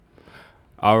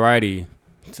Alrighty.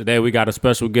 Today we got a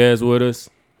special guest with us.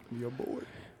 Your boy.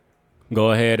 Go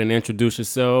ahead and introduce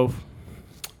yourself.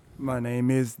 My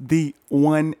name is the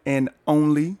one and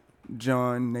only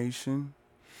John Nation.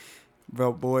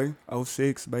 Vote boy,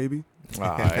 06, baby. All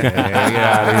right, man, get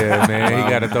out of here, man. He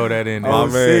got to throw that in there. Oh,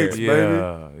 06, baby.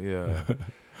 Yeah.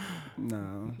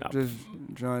 No, just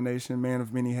John Nation, man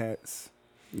of many hats.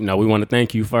 You know, we want to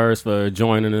thank you first for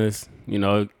joining us, you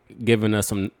know, giving us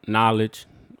some knowledge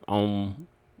on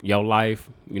your life,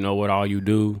 you know, what all you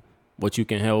do, what you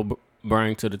can help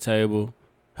bring to the table,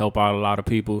 help out a lot of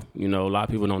people. You know, a lot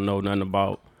of people don't know nothing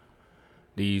about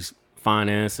these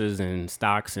finances and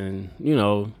stocks and, you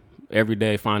know,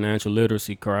 everyday financial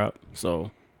literacy crap.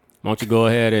 So why don't you go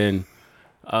ahead and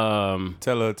Tell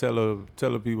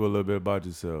the people a little bit about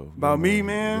yourself. About me,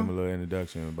 man? Give them a little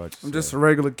introduction about yourself. I'm just a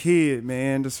regular kid,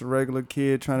 man. Just a regular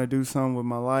kid trying to do something with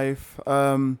my life.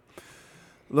 A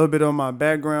little bit on my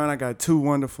background. I got two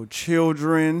wonderful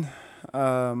children,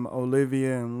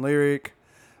 Olivia and Lyric.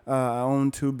 I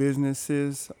own two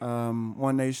businesses,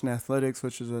 One Nation Athletics,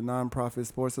 which is a nonprofit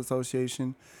sports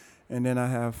association. And then I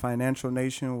have Financial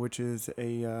Nation, which is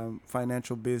a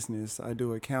financial business. I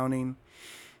do accounting.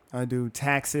 I do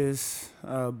taxes,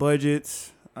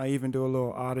 budgets. I even do a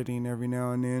little auditing every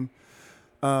now and then.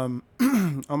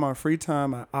 On my free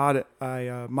time, I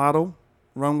model,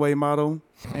 runway model,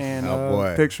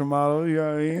 and picture model. You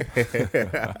know what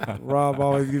I mean? Rob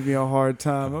always gives me a hard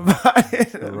time about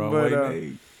it. But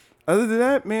other than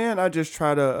that, man, I just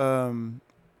try to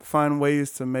find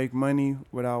ways to make money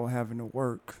without having to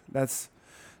work. That's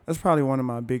probably one of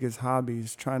my biggest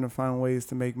hobbies, trying to find ways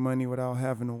to make money without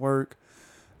having to work.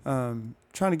 Trying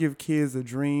to give kids a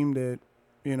dream that,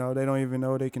 you know, they don't even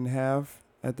know they can have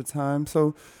at the time.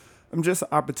 So I'm just an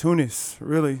opportunist,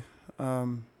 really.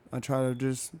 I try to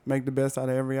just make the best out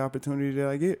of every opportunity that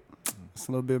I get. It's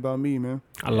a little bit about me, man.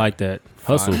 I like that.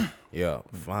 Hustle.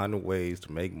 Finding ways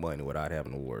to make money without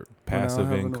having to work.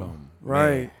 Passive income.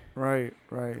 Right.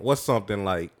 What's something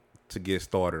like to get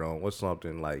started on? What's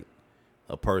something like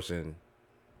a person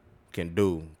can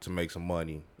do to make some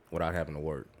money without having to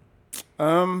work?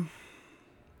 I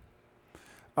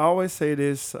always say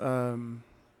this,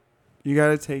 you got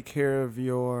to take care of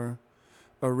your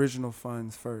original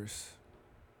funds first.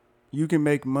 You can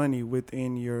make money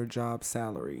within your job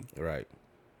salary. Right.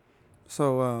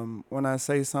 So when I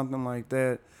say something like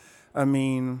that, I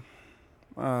mean,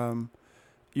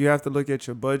 you have to look at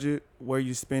your budget, where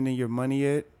you're spending your money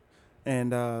at,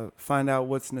 and find out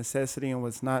what's necessity and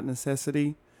what's not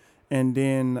necessity. And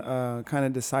then kind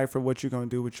of decipher what you're going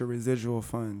to do with your residual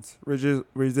funds.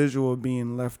 Residual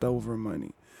being leftover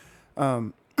money.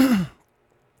 One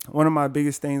of my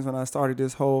biggest things when I started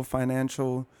this whole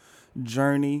financial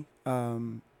journey,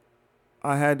 I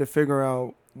had to figure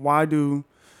out, why do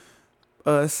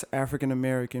us African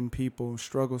American people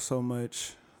struggle so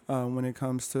much when it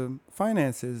comes to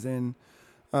finances and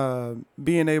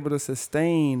being able to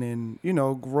sustain and, you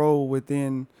know, grow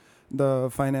within the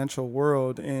financial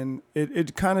world. And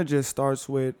it kind of just starts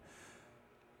with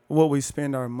what we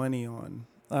spend our money on.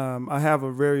 I have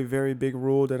a very, very big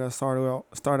rule that I start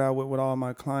out with all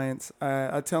my clients.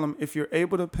 I tell them, if you're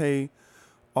able to pay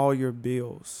all your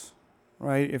bills,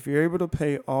 right? If you're able to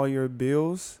pay all your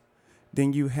bills,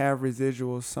 then you have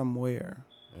residuals somewhere.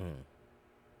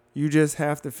 You just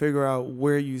have to figure out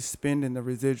where you spending the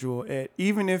residual at.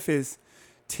 Even if it's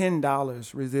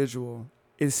 $10 residual,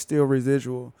 it's still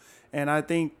residual. And I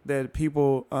think that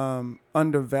people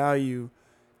undervalue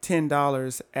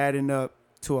 $10 adding up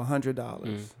to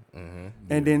 $100, and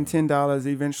then $10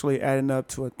 eventually adding up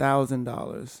to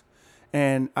 $1,000.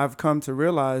 And I've come to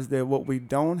realize that what we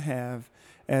don't have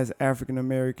as African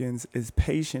Americans is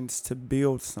patience to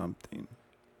build something.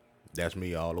 That's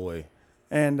me all the way.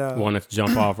 And want to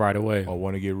jump off right away, or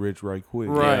want to get rich right quick.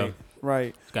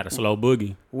 Right. It's got a slow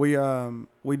boogie.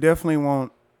 We definitely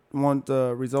want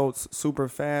the results super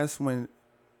fast when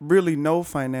really no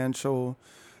financial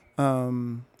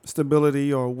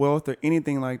stability or wealth or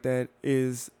anything like that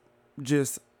is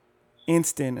just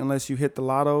instant unless you hit the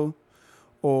lotto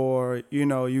or, you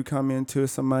know, you come into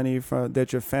some money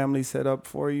that your family set up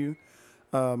for you.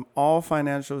 All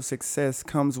financial success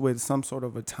comes with some sort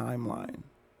of a timeline.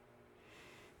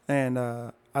 And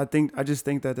I just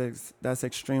think that that's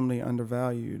extremely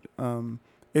undervalued.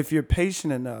 If you're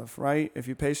patient enough, right? If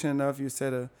you're patient enough, you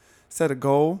set a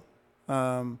goal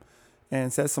and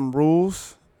set some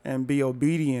rules and be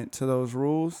obedient to those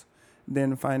rules,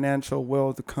 then financial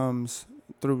wealth comes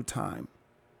through time.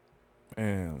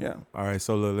 Damn. Yeah. All right,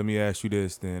 so look, let me ask you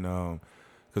this then.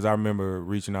 because I remember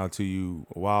reaching out to you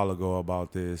a while ago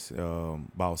about this,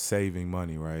 about saving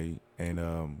money, right,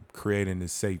 and creating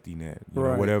this safety net. You know,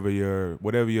 Right.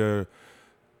 whatever your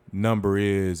number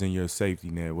is in your safety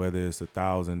net, whether it's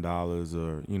 $1,000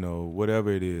 or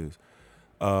whatever it is.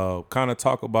 Kind of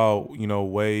talk about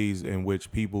ways in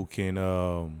which people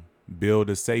can build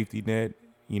a safety net,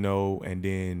 and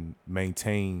then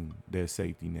maintain their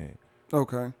safety net.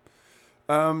 Okay.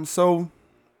 So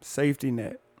safety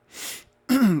net.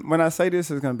 When I say this,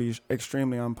 it's going to be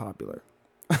extremely unpopular.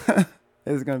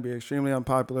 It's going to be extremely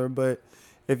unpopular, but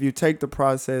if you take the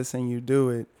process and you do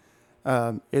it,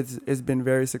 it's been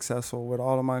very successful with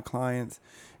all of my clients.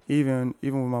 Even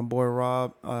with my boy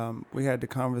Rob, we had the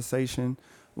conversation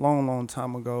long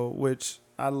time ago, which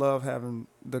I love having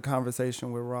the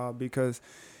conversation with Rob because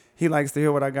he likes to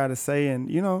hear what I got to say, and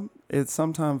it's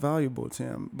sometimes valuable to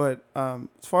him. But as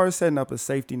far as setting up a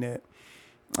safety net,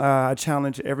 I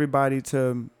challenge everybody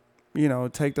to,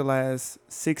 take the last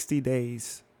 60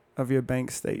 days of your bank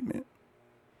statement.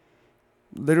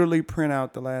 Literally print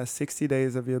out the last 60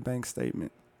 days of your bank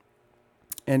statement.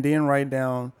 And then write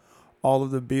down all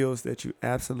of the bills that you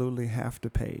absolutely have to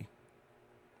pay.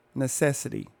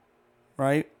 Necessity,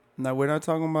 right? Now we're not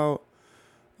talking about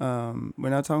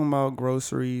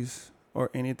groceries or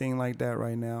anything like that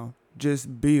right now.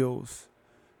 Just bills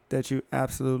that you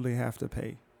absolutely have to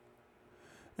pay.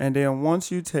 And then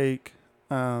once you take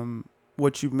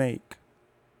what you make,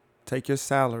 take your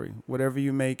salary, whatever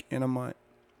you make in a month,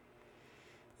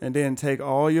 and then take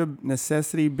all your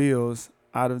necessity bills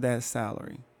out of that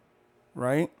salary,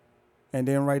 right? And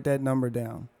then write that number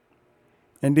down.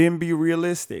 And then be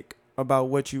realistic about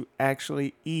what you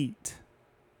actually eat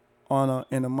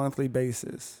in a monthly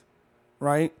basis,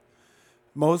 right?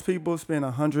 Most people spend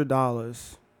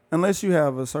 $100, unless you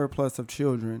have a surplus of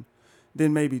children,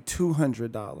 then maybe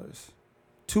 $200.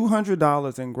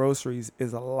 $200 in groceries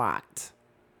is a lot,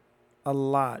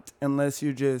 unless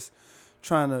you're just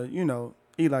trying to,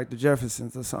 eat like the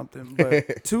Jeffersons or something.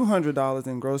 But $200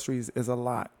 in groceries is a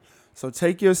lot. So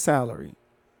take your salary,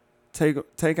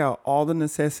 take out all the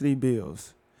necessity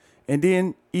bills, and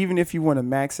then even if you want to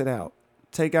max it out,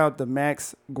 take out the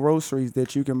max groceries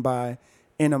that you can buy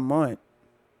in a month,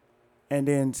 and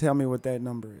then tell me what that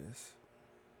number is.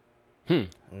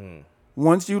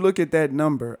 Once you look at that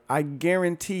number, I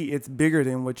guarantee it's bigger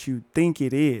than what you think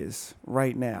it is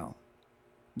right now.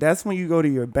 That's when you go to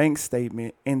your bank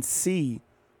statement and see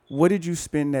what did you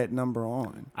spend that number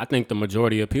on. I think the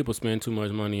majority of people spend too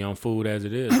much money on food as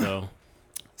it is, though.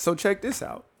 So check this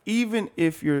out. Even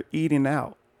if you're eating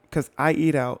out, because I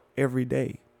eat out every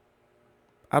day.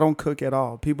 I don't cook at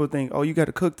all. People think, oh, you got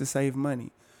to cook to save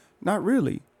money. Not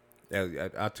really.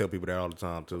 I tell people that all the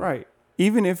time, too. Right.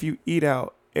 Even if you eat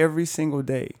out every single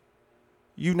day,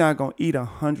 you're not going to eat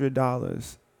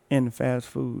 $100 in fast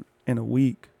food in a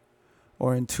week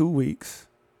or in 2 weeks.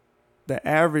 The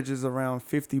average is around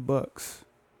 $50,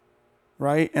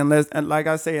 right?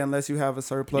 Unless you have a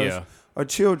surplus or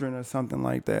children or something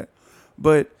like that.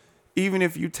 But even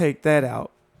if you take that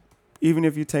out,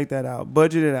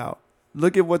 budget it out,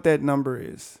 look at what that number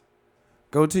is.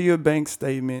 Go to your bank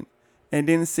statement and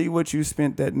then see what you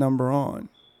spent that number on.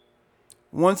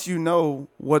 Once you know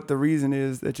what the reason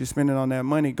is that you're spending on that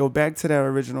money, go back to that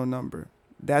original number.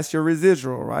 That's your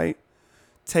residual, right?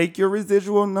 Take your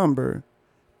residual number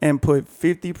and put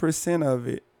 50% of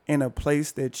it in a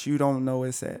place that you don't know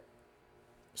it's at.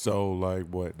 So, like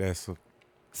what?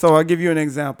 So I'll give you an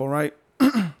example, right?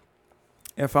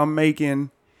 If I'm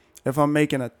making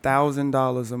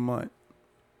 $1,000 a month,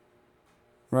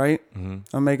 right? Mm-hmm.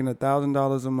 I'm making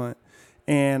 $1,000 a month,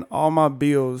 and all my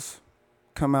bills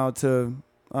come out to,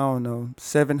 I don't know,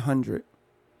 $700,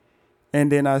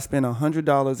 and then I spend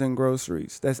 $100 in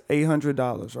groceries. That's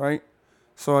 $800, right?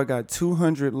 So I got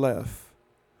 $200 left.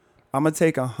 I'm gonna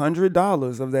take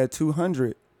 $100 of that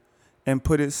 $200 and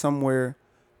put it somewhere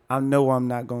I know I'm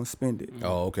not gonna spend it.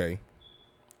 Oh, okay.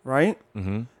 Right?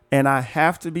 Mm-hmm. And I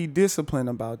have to be disciplined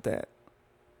about that.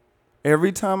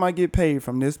 Every time I get paid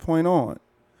from this point on,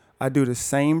 I do the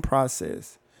same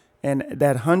process. And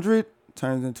that 100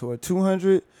 turns into a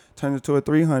 200, turns into a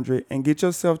 300, and get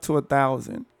yourself to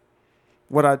 1,000.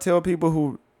 What I tell people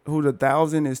who the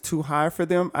 1,000 is too high for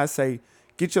them, I say,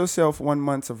 get yourself 1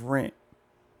 month of rent.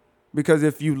 Because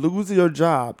if you lose your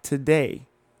job today,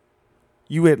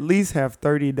 you at least have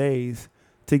 30 days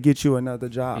to get you another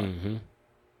job. Mm-hmm.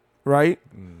 Right?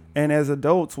 Mm. And as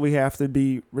adults, we have to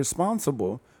be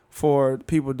responsible for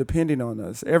people depending on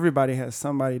us. Everybody has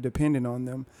somebody depending on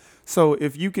them. So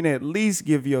if you can at least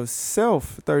give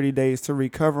yourself 30 days to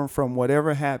recover from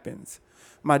whatever happens.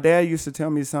 My dad used to tell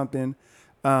me something.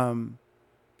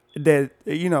 that,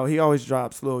 he always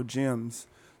drops little gems.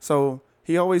 So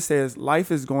he always says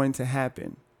life is going to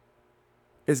happen.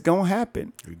 It's going to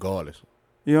happen. Regardless.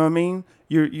 You know what I mean?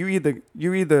 You're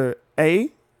either A,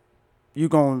 you're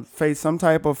going to face some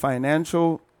type of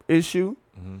financial issue.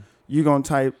 Mm-hmm. You're going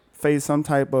to face some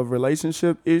type of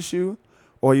relationship issue,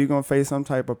 or you're going to face some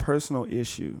type of personal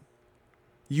issue.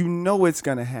 You know it's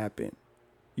going to happen.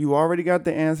 You already got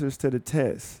the answers to the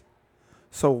test.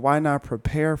 So why not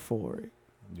prepare for it?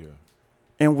 Yeah.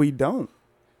 And we don't.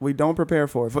 We don't prepare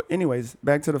for it. But anyways,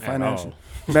 back to the financial.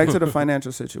 Back to the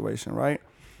financial situation, right?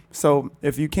 So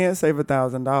if you can't save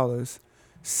 $1,000,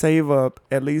 save up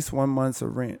at least 1 month's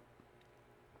of rent.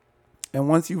 And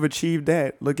once you've achieved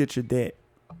that, look at your debt.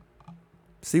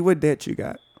 See what debt you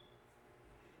got.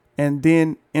 And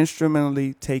then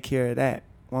instrumentally take care of that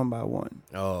one by one.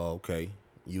 Oh, okay.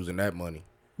 Using that money.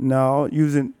 No,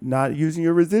 not using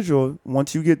your residual.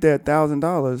 Once you get that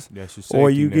 $1,000, That's your or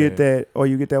safety you net.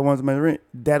 get that 1 month rent,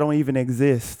 that don't even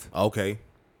exist. Okay.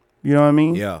 You know what I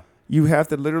mean? Yeah. You have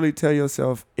to literally tell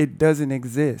yourself it doesn't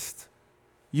exist.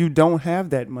 You don't have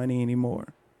that money anymore.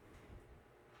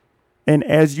 And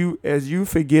as you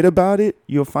forget about it,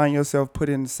 you'll find yourself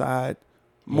putting aside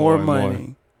more and more.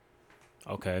 money,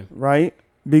 Okay. right?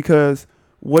 Because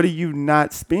what do you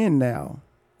not spend now?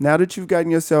 Now that you've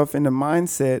gotten yourself in the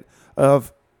mindset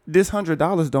of this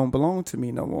 $100 don't belong to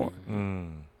me no more,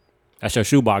 That's your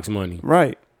shoebox money.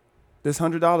 right? This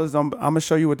 $100 I'm gonna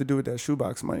show you what to do with that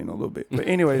shoebox money in a little bit. But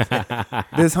anyways,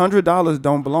 this $100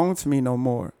 don't belong to me no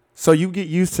more. So you get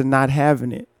used to not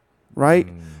having it, right?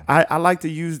 I like to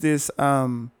use this. I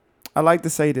like to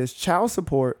say this: child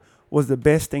support was the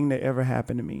best thing that ever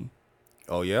happened to me.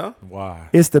 Oh yeah. Why?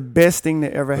 It's the best thing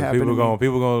that ever happened to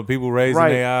me. People raising Right,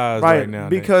 their eyes right now.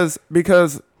 Because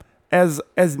as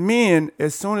men,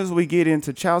 as soon as we get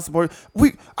into child support,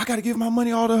 I gotta give my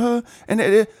money all to her,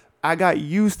 and I got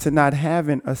used to not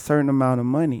having a certain amount of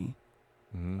money.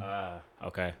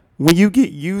 Okay. When you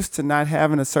get used to not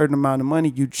having a certain amount of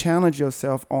money, you challenge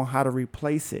yourself on how to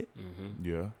replace it,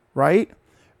 Yeah. right?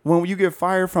 When you get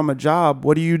fired from a job,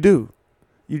 what do?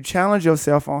 You challenge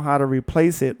yourself on how to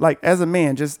replace it. Like as a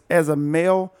man, just as a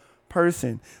male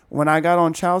person, when I got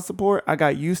on child support, I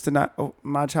got used to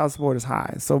my child support is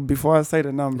high. So before I say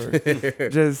the number,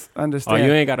 just Oh, understand.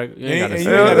 you ain't gotta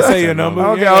say your number.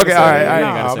 Okay, You ain't okay, gotta say all it. right,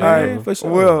 Nah, all man, right. for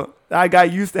sure. Well, I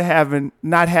got used to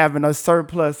not having a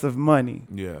surplus of money.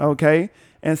 Yeah. Okay.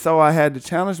 And so I had to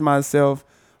challenge myself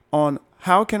on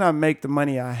how can I make the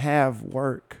money I have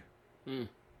work?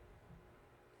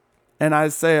 And I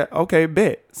said, okay,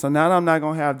 bet. So now that I'm not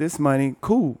going to have this money,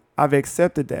 cool. I've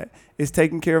accepted that. It's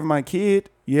taking care of my kid.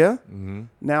 Yeah.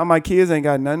 Now my kids ain't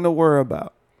got nothing to worry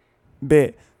about.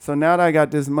 Bet. So now that I got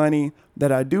this money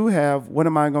that I do have, what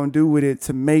am I going to do with it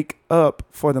to make up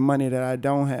for the money that I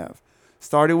don't have?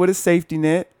 Started with a safety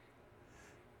net,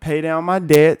 pay down my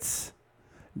debts,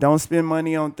 don't spend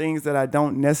money on things that I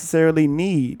don't necessarily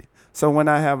need. So when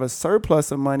I have a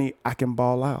surplus of money, I can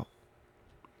ball out.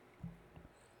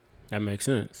 That makes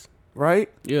sense. Right?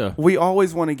 Yeah. We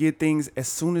always want to get things as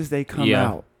soon as they come Yeah.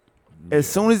 out. As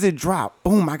soon as it drop,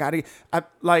 boom, I got it. I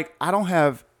don't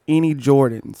have any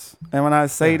Jordans. And when I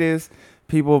say this,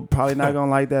 people probably not going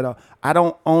to like that. I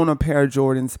don't own a pair of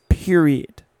Jordans,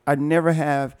 period. I never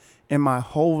have in my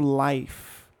whole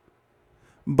life.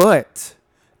 But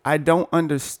I don't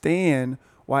understand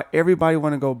why everybody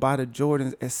want to go buy the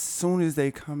Jordans as soon as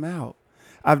they come out.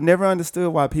 I've never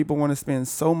understood why people want to spend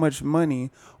so much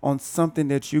money on something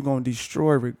that you're going to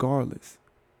destroy regardless.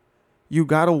 You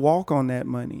got to walk on that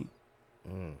money.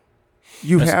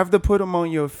 You have to put them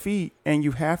on your feet, and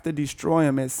you have to destroy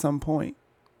them at some point.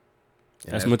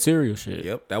 That's material shit.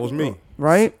 Yep, that was me.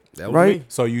 Right? That was Right? me.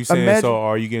 So you saying Imagine- so?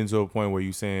 Are you getting to a point where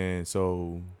you saying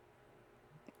so?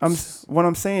 What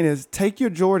I'm saying is take your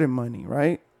Jordan money,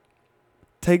 right?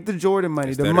 Take the Jordan money,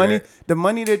 Instead the of money, that- the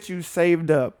money that you saved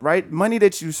up, right? Money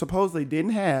that you supposedly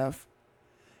didn't have,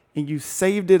 and you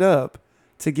saved it up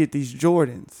to get these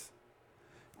Jordans.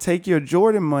 Take your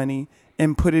Jordan money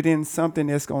and put it in something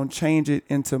that's going to change it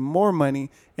into more money,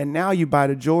 and now you buy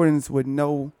the Jordans with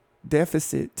no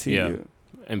deficit to Yeah. you.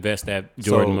 Invest that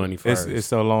Jordan money first.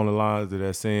 It's along the lines of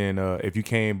that saying, if you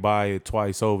can't buy it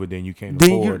twice over, then you can't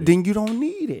Then afford it. then you don't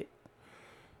need it.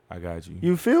 I got you.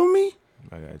 You feel me?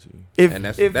 I got you. And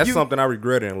that's you- something I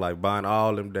regret in, like buying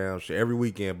all them damn shit every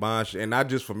weekend, buying shit, and not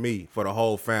just for me, for the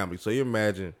whole family. So you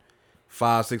imagine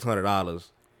 $500-$600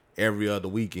 every other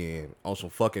weekend on some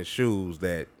fucking shoes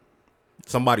that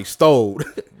somebody stole.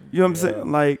 You know what I'm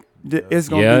saying? Like It's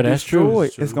gonna Yeah, be that's true. destroyed.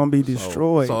 That's true. It's gonna be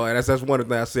destroyed. So that's one of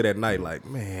the things I sit at night like,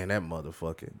 man, that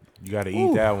motherfucker. You got to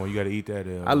eat that one. You got to eat that.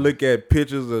 I look at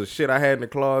pictures of shit I had in the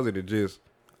closet and just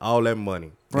all that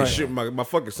money. Right. And shit, my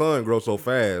fucking son grows so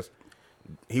fast.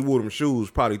 He wore them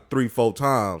shoes probably 3-4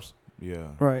 times. Yeah.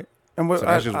 Right. And what So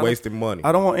that's just wasting money.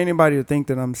 I don't want anybody to think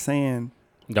that I'm saying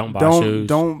Don't buy don't shoes.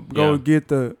 don't go Yeah. get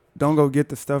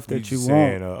the stuff that you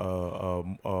saying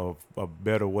want. a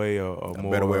better way, a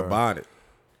more better way of buying it.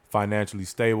 financially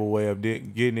stable way of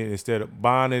getting it instead of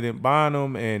buying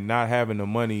them and not having the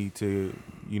money to,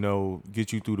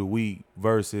 get you through the week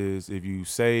versus if you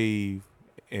save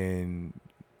and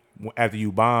after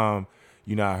you buy 'em,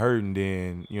 you're not hurting,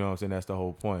 then, you know what I'm saying? That's the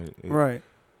whole point. Right.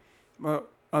 Well,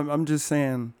 I'm just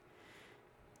saying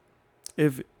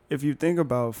if you think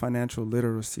about financial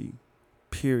literacy,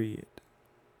 period,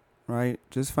 right?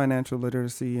 Just financial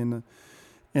literacy in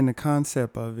the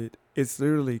concept of it, it's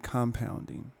literally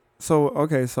compounding. So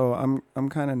I'm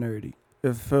kind of nerdy.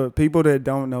 If people that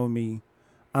don't know me,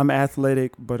 I'm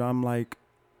athletic, but I'm like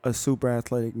a super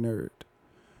athletic nerd,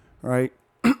 right?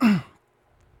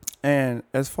 And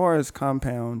as far as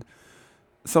compound,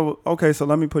 so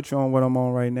let me put you on what I'm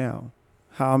on right now.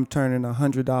 How I'm turning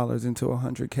 $100 into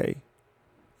 $100K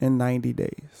in 90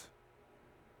 days,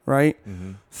 right?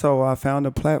 Mm-hmm. So I found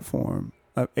a platform,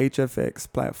 a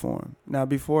HFX platform. Now,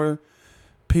 before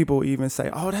people even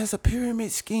say, "Oh, that's a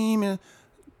pyramid scheme," and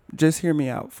just hear me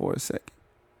out for a second,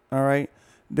 all right?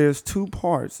 There's two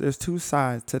parts. There's two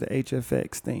sides to the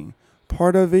HFX thing.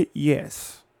 Part of it,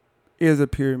 yes, is a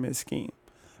pyramid scheme.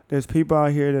 There's people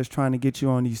out here that's trying to get you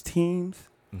on these teams,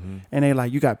 Mm-hmm. and they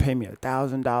like, you got to pay me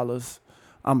 $1,000.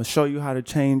 I'm gonna show you how to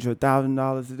change your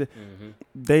 $1,000.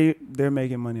 They're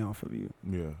making money off of you,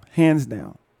 Yeah. hands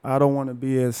down. I don't want to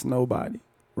BS nobody,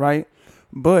 right?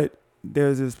 But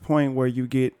there's this point where you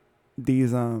get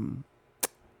these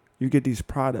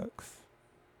products,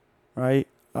 right?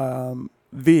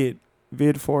 Vid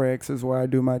Forex is where I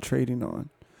do my trading on,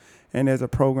 and there's a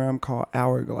program called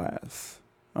Hourglass,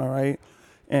 all right?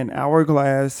 And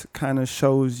Hourglass kind of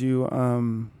shows you,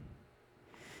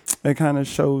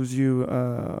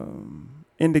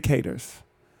 indicators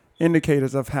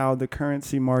of how the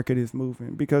currency market is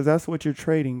moving, because that's what you're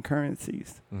trading,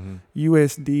 currencies, Mm-hmm.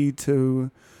 USD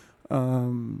to,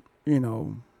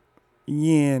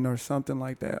 yen or something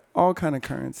like that, all kind of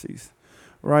currencies,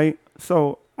 right?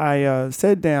 So I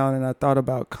sat down and I thought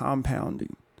about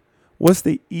compounding. What's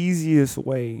the easiest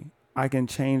way I can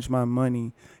change my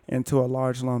money into a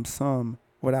large lump sum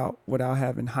without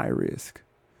having high risk?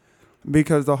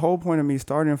 Because the whole point of me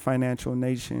starting Financial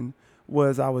Nation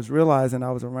was I was realizing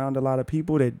I was around a lot of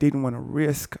people that didn't want to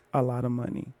risk a lot of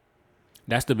money.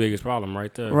 That's the biggest problem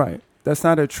right there. Right. That's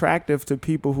not attractive to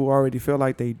people who already feel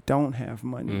like they don't have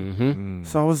money. Mm-hmm.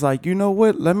 So I was like, you know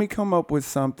what? Let me come up with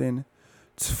something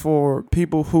for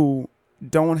people who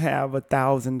don't have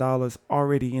 $1,000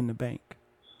 already in the bank,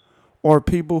 or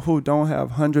people who don't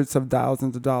have hundreds of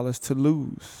thousands of dollars to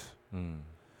lose. Mm.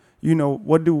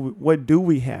 What do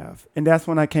we have? And that's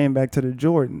when I came back to the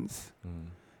Jordans. Mm.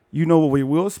 You know what we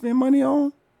will spend money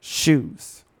on?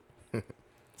 Shoes.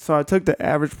 So I took the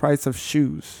average price of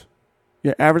shoes.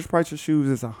 Your average price of shoes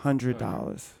is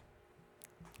 $100.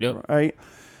 Yep. Right?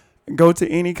 Go to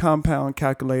any compound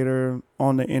calculator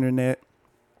on the internet.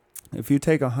 If you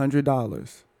take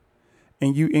 $100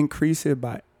 and you increase it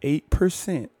by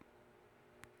 8%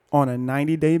 on a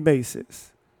 90-day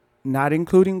basis, not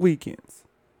including weekends,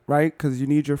 right? Because you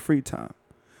need your free time.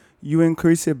 You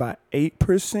increase it by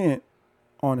 8%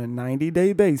 on a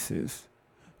 90-day basis,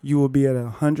 you will be at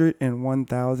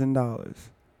 $101,000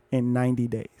 in 90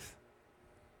 days.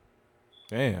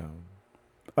 Damn.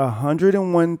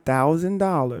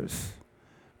 $101,000,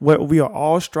 what we are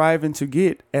all striving to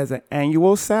get as an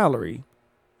annual salary,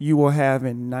 you will have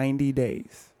in 90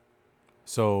 days.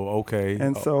 So, okay.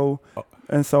 And so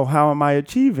how am I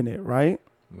achieving it, right?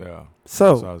 Yeah.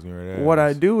 So That's what I was getting ready to what I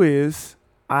ask. do is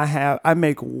I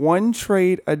make one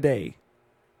trade a day.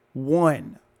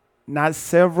 One, not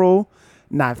several,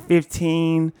 not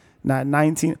 15, not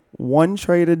 19, one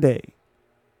trade a day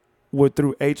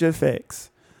through HFX.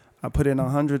 I put in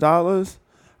 $100.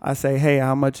 I say, hey,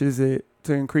 how much is it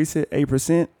to increase it?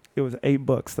 8%. It was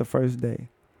 $8 the first day.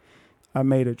 I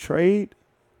made a trade.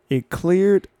 It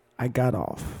cleared. I got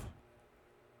off.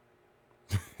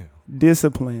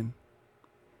 Discipline.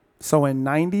 So in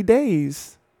 90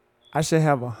 days, I should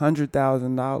have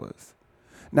 $100,000.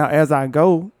 Now, as I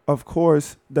go, of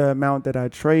course, the amount that I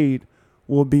trade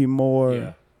will be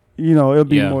more, it'll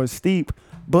be more steep.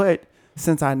 But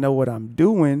since I know what I'm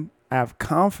doing, I have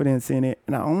confidence in it,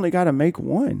 and I only got to make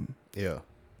one. Yeah.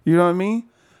 You know what I mean?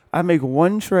 I make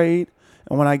one trade,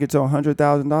 and when I get to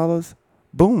 $100,000,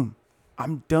 boom,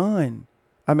 I'm done.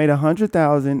 I made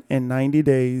 $100,000 in 90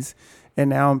 days, and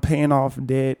now I'm paying off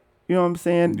debt. You know what I'm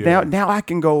saying? Yeah. Now I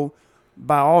can go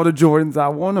buy all the Jordans I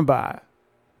want to buy.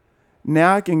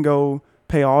 Now I can go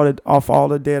pay off all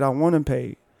the debt I want to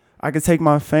pay. I could take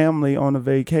my family on a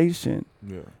vacation.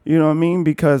 Yeah. You know what I mean?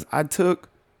 Because I took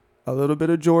a little bit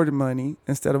of Jordan money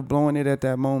instead of blowing it at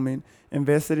that moment,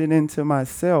 invested it into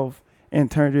myself, and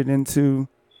turned it into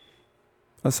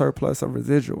a surplus of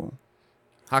residual.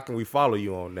 How can we follow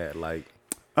you on that? Like,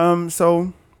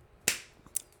 So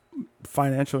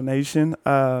Financial Nation.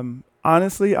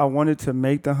 Honestly, I wanted to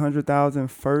make the 100,000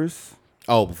 first,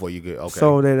 oh, before you get okay.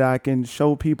 so that I can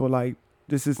show people like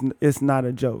it's not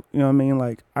a joke. You know what I mean?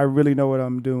 Like I really know what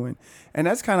I'm doing, and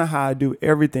that's kind of how I do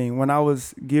everything. When I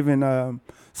was giving,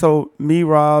 so me,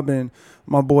 Rob, and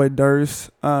my boy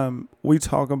Durst, we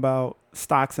talk about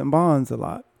stocks and bonds a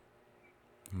lot,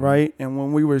 right? And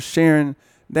when we were sharing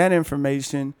that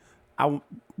information,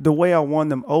 the way I won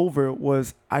them over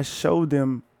was I showed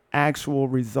them actual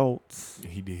results.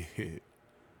 He did.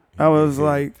 I was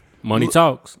like, Money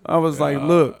talks.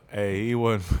 look, Hey, he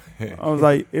wasn't. I was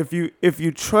like, if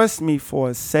you trust me for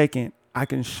a second, I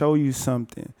can show you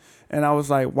something. And I was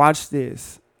like, watch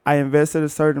this. I invested a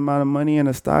certain amount of money in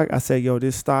a stock. I said, yo,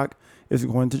 this stock is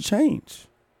going to change.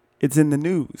 It's in the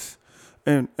news.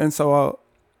 And so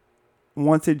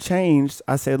once it changed,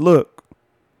 I said, look,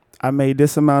 I made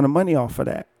this amount of money off of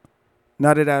that.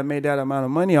 Now that I made that amount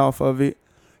of money off of it,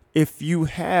 if you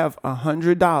have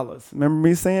 $100, remember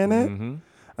me saying that? Mm-hmm.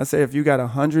 I said, if you got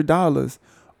 $100,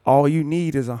 all you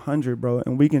need is 100, bro,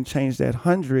 and we can change that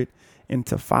 100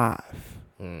 into 5.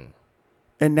 And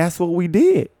that's what we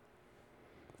did.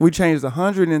 We changed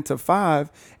 100 into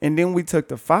 5, and then we took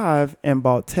the 5 and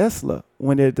bought Tesla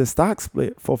when the stock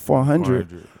split for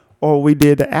 400. Or we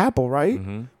did the Apple, right?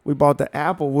 Mm-hmm. We bought the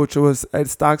Apple, which was at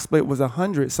stock split was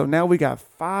 100. So now we got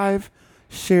 5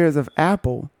 shares of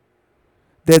Apple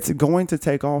that's going to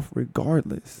take off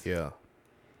regardless. Yeah.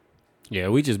 Yeah,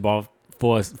 we just bought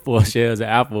four shares of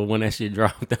Apple when that shit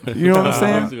dropped. You know what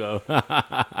I'm saying?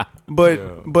 But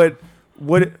Yeah. but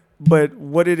what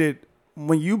did it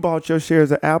when you bought your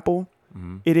shares of Apple?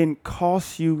 It didn't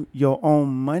cost you your own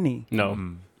money. No.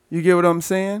 Mm-hmm. You get what I'm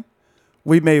saying?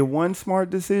 We made one smart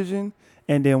decision,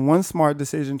 and then one smart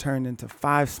decision turned into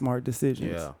 5 smart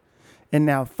decisions. Yeah. And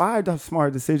now 5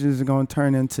 smart decisions are going to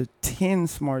turn into 10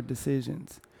 smart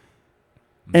decisions.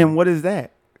 And what is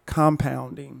that?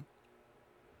 Compounding.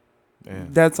 Yeah.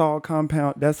 That's all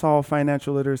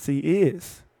financial literacy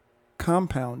is.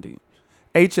 Compounding.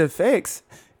 HFX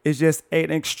is just an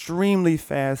extremely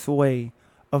fast way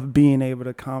of being able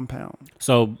to compound.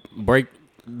 So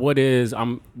what is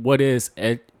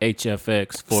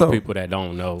HFX for people that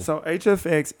don't know? So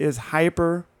HFX is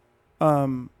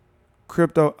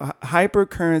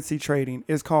hypercurrency trading.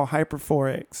 It's called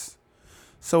HyperForex.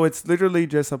 So it's literally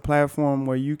just a platform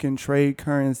where you can trade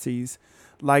currencies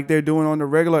like they're doing on the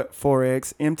regular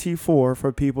Forex, MT4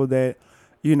 for people that,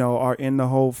 are in the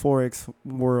whole Forex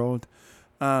world.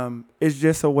 It's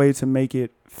just a way to make it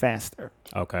faster.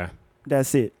 Okay.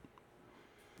 That's it.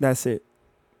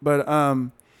 But,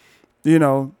 I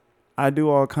do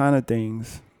all kind of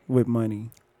things with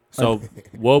money. So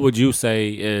what would you say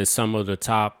is some of the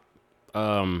top,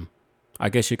 I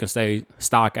guess you can say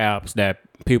stock apps that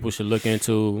people should look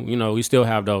into? We still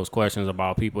have those questions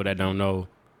about people that don't know,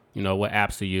 what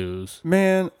apps to use.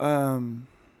 Man,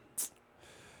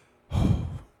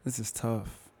 this is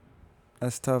tough.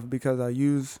 That's tough because I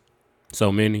use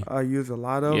So many. a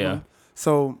lot of Yeah. them.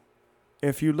 So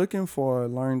if you're looking for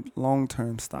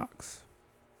long-term stocks,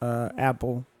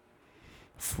 Apple,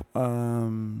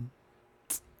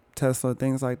 Tesla,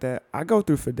 things like that, I go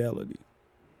through Fidelity.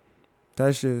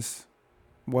 That's just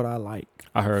what I like.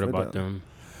 I heard Fidelity. about them.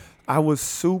 I was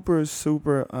super,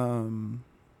 super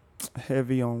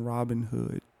heavy on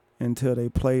Robinhood until they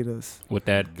played us With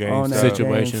that GameStop. on that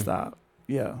situation. GameStop.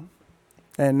 Yeah.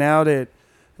 And now that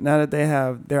they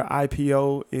have their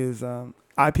IPO is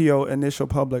IPO initial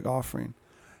public offering.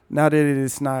 Now that it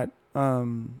is not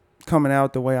coming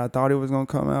out the way I thought it was gonna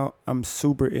come out, I'm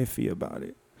super iffy about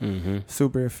it. Mm-hmm.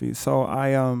 Super iffy. So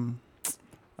I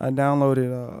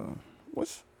downloaded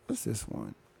what's this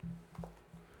one?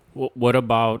 What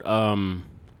about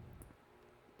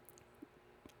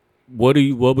what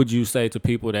would you say to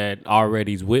people that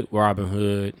already's with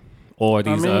Robinhood or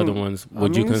these other ones?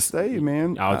 Would you stay,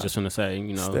 man? I was just gonna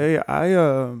say, Stay.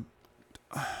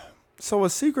 So a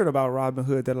secret about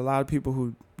Robinhood that a lot of people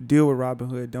who deal with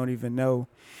Robinhood don't even know.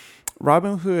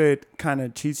 Robinhood kind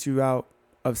of cheats you out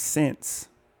of cents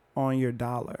on your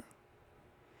dollar.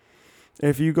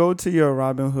 If you go to your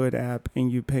Robinhood app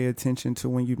and you pay attention to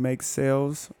when you make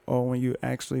sales or when you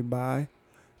actually buy,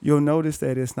 you'll notice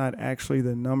that it's not actually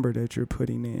the number that you're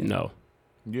putting in. No.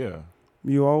 Yeah.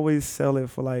 You always sell it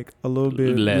for like a little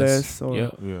bit less or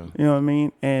Yep. Yeah. you know what I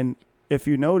mean? And if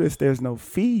you notice, there's no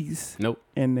fees Nope.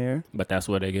 in there. But that's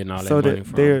where they're getting all So that money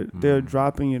that from. they're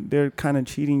dropping you, they're kind of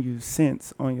cheating you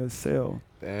cents on your sale.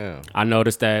 Damn. I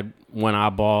noticed that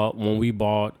when we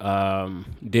bought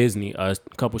Disney, a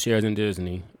couple shares in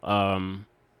Disney,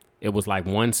 it was like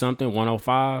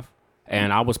 105,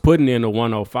 and I was putting in the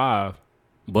 105,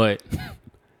 but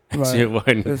Right. shit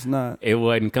wasn't. It's not. It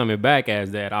wasn't coming back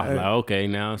as that. I was Hey. like, okay,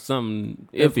 now something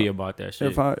If- iffy about that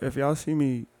shit. If y'all see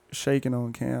me shaking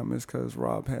on cam, it's because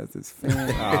Rob has this fan.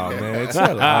 Oh man,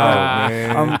 chill out,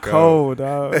 man. I'm cold,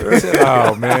 dog. Chill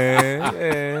out, man.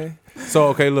 Yeah. So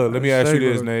okay, look, let me ask you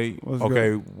this, Shaker. Nate. What's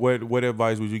Okay, what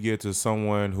advice would you give to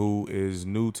someone who is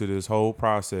new to this whole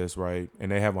process, right? And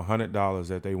they have $100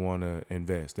 that they want to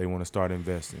invest. They want to start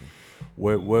investing.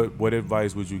 What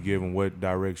advice would you give and what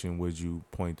direction would you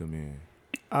point them in?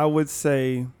 I would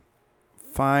say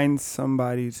find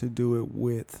somebody to do it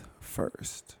with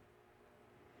first.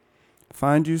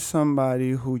 Find you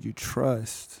somebody who you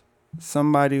trust,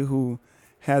 somebody who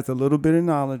has a little bit of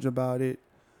knowledge about it,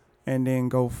 and then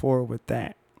go forward with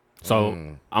that. So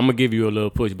I'm gonna give you a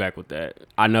little pushback with that.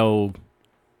 I know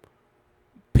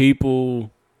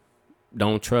people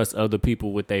don't trust other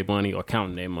people with their money or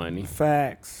counting their money.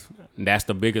 Facts. That's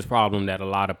the biggest problem that a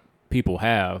lot of people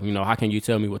have. You know, how can you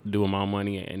tell me what to do with my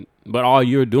money? But all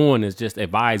you're doing is just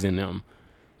advising them.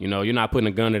 You know, you're not putting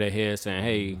a gun to their head saying,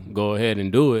 hey, go ahead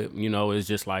and do it. You know, it's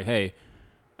just like, hey,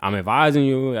 I'm advising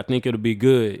you. I think it'll be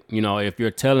good. You know, if you're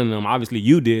telling them, obviously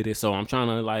you did it. So I'm trying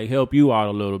to like help you out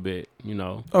a little bit, you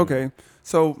know. Okay.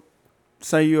 So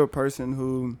say you're a person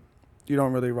who you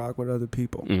don't really rock with other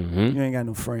people. Mm-hmm. You ain't got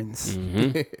no friends,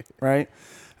 Mm-hmm. right?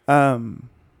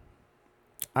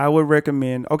 I would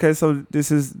recommend. Okay, so this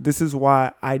is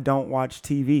why I don't watch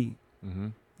TV. Mm-hmm.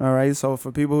 All right. So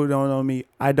for people who don't know me,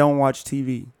 I don't watch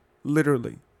TV,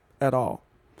 literally, at all.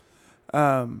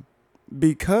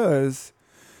 Because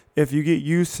if you get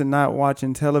used to not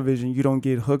watching television, you don't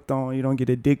get hooked on, you don't get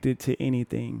addicted to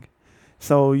anything.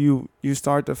 So you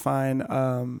start to find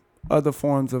other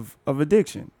forms of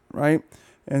addiction, right?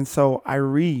 And so I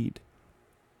read.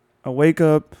 I wake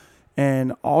up,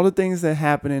 and all the things that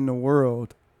happen in the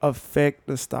world affect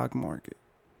the stock market.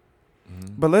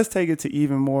 Mm-hmm. But let's take it to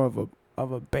even more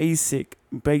of a basic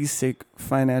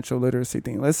financial literacy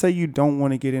thing. Let's say you don't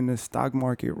want to get in the stock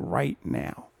market right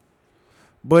now,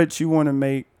 but you want to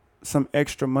make some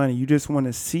extra money. You just want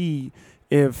to see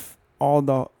if all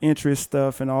the interest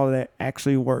stuff and all of that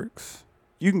actually works.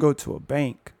 You can go to a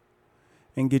bank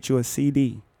and get you a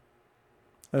CD.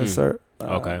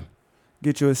 Okay.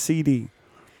 Get you a CD.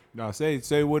 No,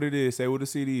 say what it is. Say what a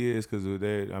CD is, because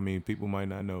that, I mean, people might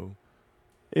not know.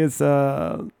 It's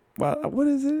what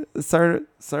is it? A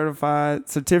certified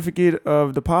certificate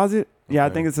of deposit. Yeah, I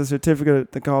Okay. think it's a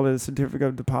certificate. They call it a certificate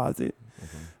of deposit.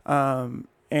 Okay.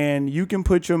 And you can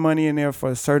put your money in there for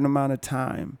a certain amount of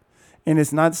time, and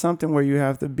it's not something where you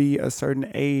have to be a certain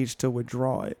age to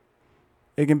withdraw it.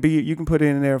 It can be you can put it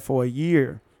in there for a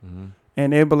year, Mm-hmm.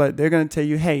 and they're going to tell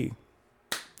you, hey,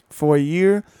 for a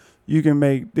year you can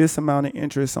make this amount of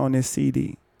interest on this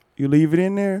CD. You leave it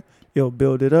in there, it'll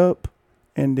build it up,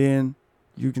 and then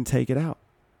you can take it out,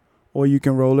 or you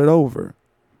can roll it over.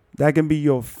 That can be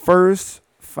your first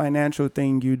financial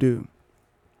thing you do.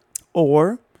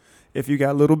 Or if you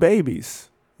got little babies,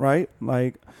 right?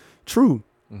 Like True,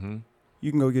 Mm-hmm.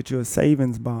 you can go get you a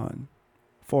savings bond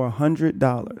for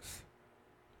 $100.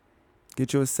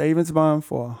 Get you a savings bond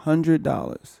for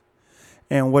 $100.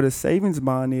 And what a savings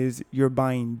bond is, you're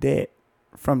buying debt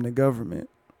from the government.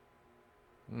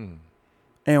 Mm.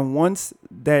 And once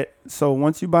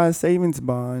you buy a savings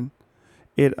bond,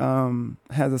 it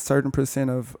has a certain percent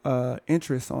of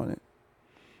interest on it.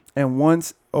 And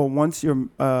once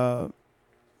the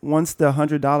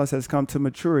 $100 has come to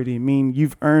maturity, meaning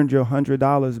you've earned your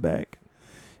 $100 back,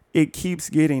 it keeps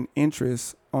getting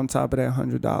interest on top of that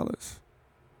 $100.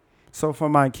 So for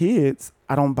my kids,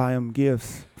 I don't buy them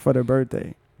gifts for their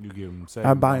birthday. You give them.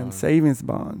 I buy them savings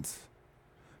bonds.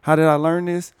 How did I learn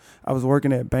this? I was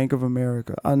working at Bank of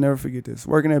America. I'll never forget this.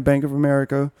 Working at Bank of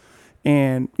America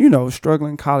and,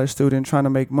 struggling college student trying to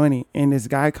make money. And this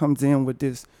guy comes in with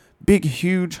this big,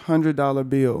 huge $100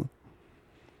 bill.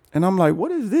 And I'm like,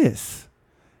 what is this?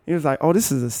 He was like, oh,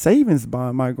 this is a savings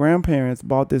bond. My grandparents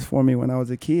bought this for me when I was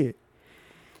a kid.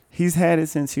 He's had it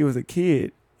since he was a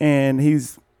kid. And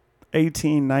he's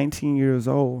 18, 19 years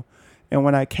old. And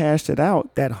when I cashed it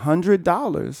out, that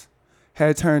 $100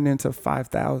 had turned into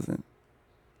 5,000,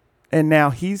 and now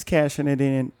he's cashing it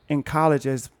in college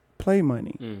as play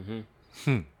money.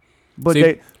 Mm-hmm. But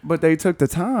See- they took the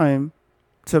time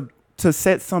to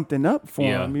set something up for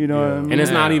Yeah. him. You know what I mean? And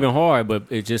it's not Yeah. even hard, but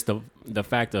it's just the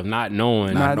fact of not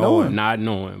knowing, Not knowing. not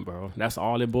knowing, bro. That's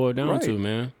all it boiled down Right. to,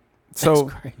 man. So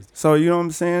That's crazy. so you know what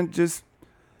I'm saying? Just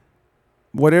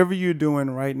whatever you're doing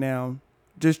right now,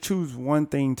 just choose one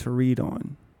thing to read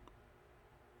on.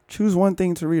 Choose one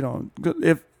thing to read on.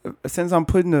 If since I'm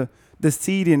putting the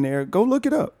seed in there, go look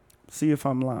it up. See if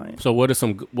I'm lying. So what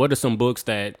are some books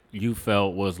that you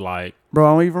felt was like Bro,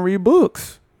 I don't even read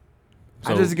books. I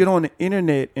So- just get on the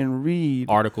internet and read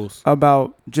articles?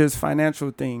 about just financial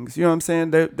things. You know what I'm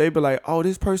saying? They be like, oh,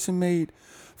 this person made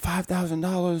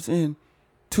 $5,000 in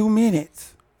 2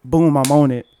 minutes. Boom, I'm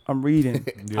on it. I'm reading.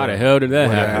 How the hell did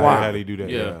that happen? Wow. How they do that?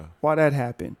 Yeah. Yeah. Why that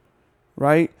happened,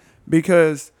 right?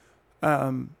 Because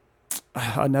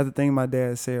another thing my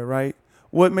dad said, right?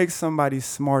 What makes somebody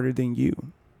smarter than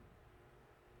you?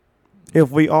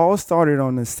 If we all started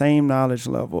on the same knowledge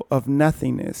level of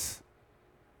nothingness,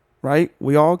 right?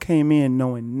 We all came in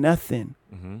knowing nothing.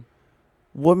 Mm-hmm.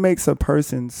 What makes a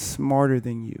person smarter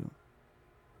than you?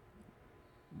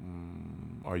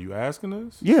 Are you asking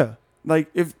us? Yeah. Like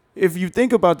if you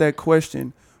think about that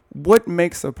question, what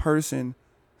makes a person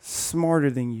smarter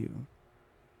than you?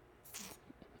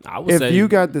 I would If say you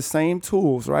got the same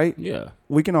tools, right? yeah,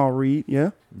 We can all read, yeah.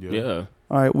 yeah,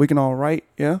 All right, we can all write,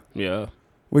 yeah. yeah,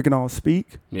 We can all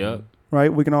speak, yeah.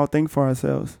 right? We can all think for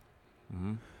ourselves.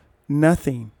 Mm-hmm.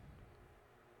 Nothing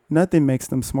makes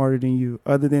them smarter than you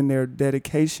other than their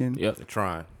dedication, Yep. They're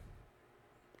trying.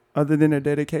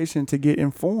 to get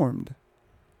informed.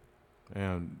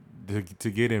 And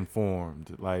to get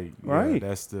informed, like Right.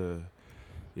 that's the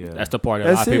That's the part that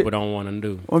a lot That's of it. people don't want to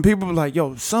do. When people be like,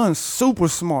 yo, son's super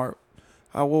smart.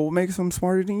 Well, what makes him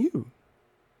smarter than you?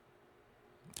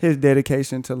 His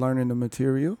dedication to learning the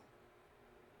material.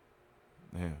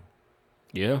 yeah,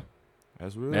 Yeah,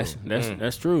 that's real.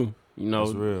 that's true. You know,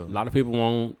 That's real. a lot of people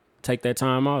won't take that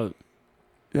time out.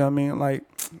 You know what I mean? Like,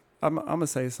 I'm gonna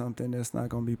say something that's not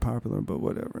gonna be popular, but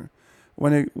whatever.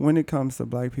 When it comes to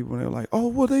black people, they're like, oh,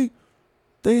 well,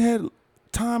 they had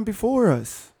time before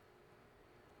us.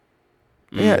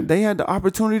 Mm. They had the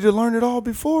opportunity to learn it all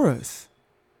before us.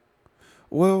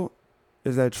 Well,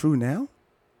 is that true now?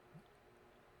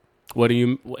 What do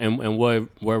you and what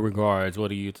regards? What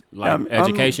do you like? I'm-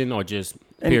 Education or just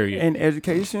period? In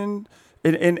education,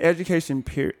 in education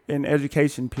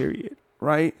period,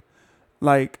 right?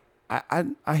 Like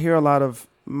I hear a lot of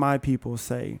my people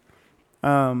say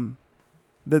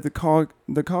that the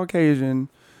Caucasian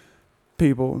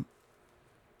people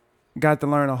got to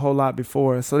learn a whole lot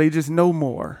before us, so they just know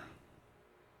more.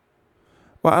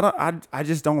 Well, I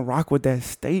just don't rock with that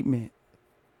statement.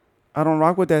 I don't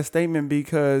rock with that statement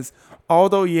because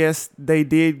although, yes, they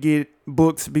did get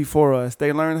books before us,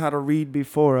 they learned how to read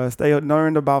before us, they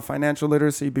learned about financial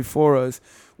literacy before us,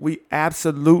 we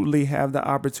absolutely have the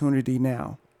opportunity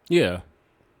now, Yeah,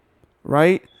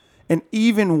 right? And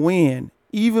even when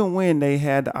they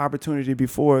had the opportunity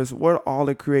before us, where are all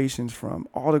the creations from?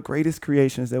 All the greatest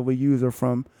creations that we use are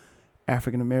from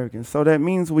African Americans. So that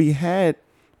means we had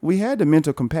the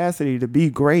mental capacity to be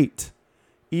great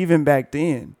even back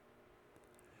then.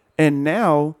 And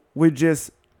now we're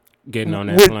just getting on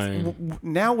that plane.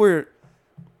 now we're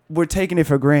taking it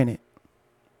for granted.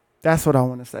 That's what I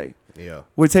want to say. Yeah.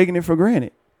 We're taking it for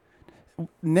granted.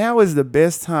 Now is the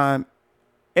best time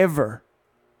ever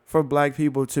for black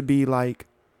people to be like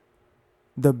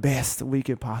the best we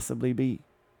could possibly be.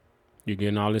 You're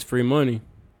getting all this free money.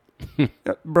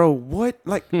 Bro, what?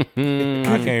 Like, I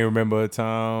can't remember a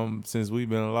time since we've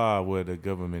been alive where the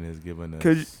government has given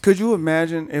us. could you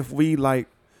imagine if we like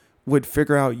would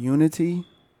figure out unity?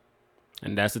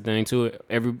 And that's the thing too.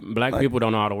 Every black Like- people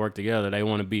don't know how to work together. They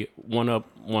want to be one up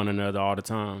one another all the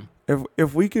time.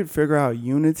 If we could figure out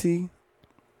unity,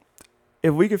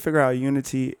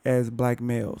 as black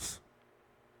males,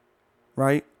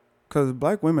 right? Because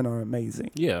black women are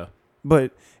amazing. Yeah,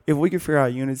 But if we could figure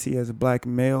out unity as black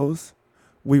males,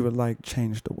 we would like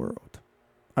change the world.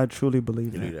 I truly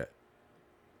believe You do that.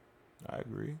 that. I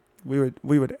agree.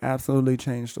 We would absolutely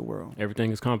change the world.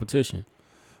 everything is competition.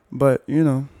 But you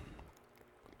know,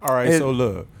 All right, It- so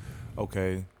look,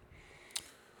 okay.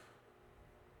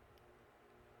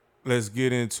 Let's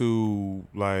get into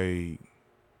like,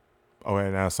 all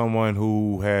right, now someone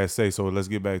who has say so. Let's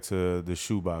get back to the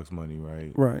shoebox money,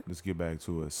 right? right? Let's get back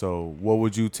to it. So, what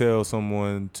would you tell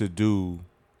someone to do?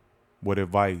 What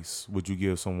advice would you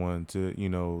give someone to,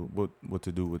 what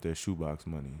to do with their shoebox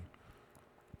money?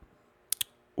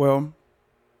 Well,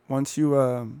 once you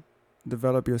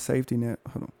develop your safety net,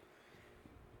 hold on.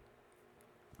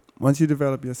 Once you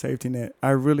develop your safety net, I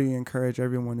really encourage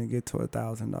everyone to get to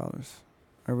 $1,000.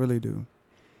 I really do.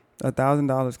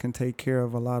 $1,000 can take care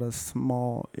of a lot of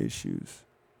small issues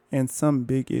and some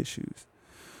big issues.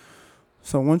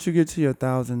 So once you get to your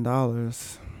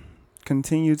 $1,000,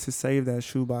 continue to save that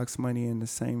shoebox money in the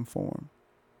same form,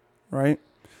 right?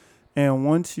 And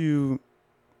once you,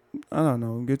 I don't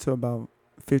know, get to about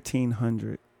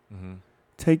 1,500,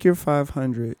 take your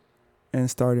 500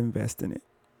 and start investing it.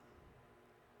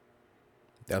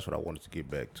 That's what I wanted to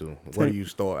get back to. Where do you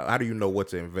start? How do you know what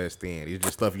to invest in? Is it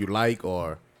just stuff you like,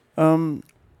 or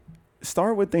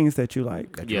start with things that you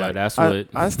like. That's what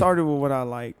I started with what I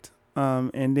liked,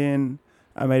 and then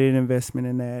I made an investment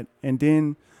in that, and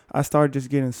then I started just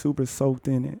getting super soaked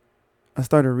in it. I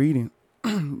started reading.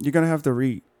 You're gonna have to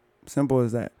read. Simple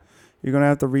as that. You're gonna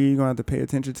have to read. You're gonna have to pay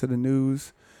attention to the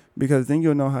news, because then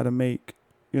you'll know how to make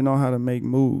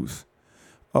moves.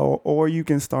 Or you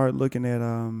can start looking at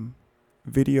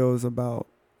videos about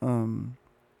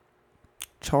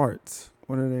charts.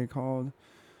 What are they called?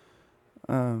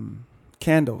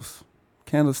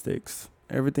 Candlesticks.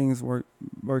 Everything's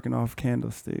working off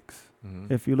candlesticks.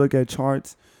 If you look at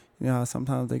charts, you know how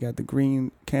sometimes they got the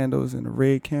green candles and the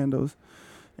red candles,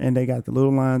 and they got the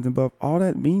little lines above. All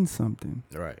that means something.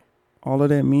 right? All of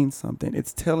that means something.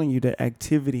 It's telling you the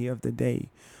activity of the day,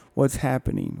 what's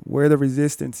happening, where the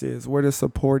resistance is, where the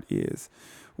support is,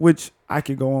 which I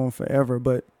could go on forever.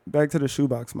 But back to the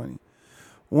shoebox money.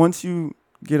 Once you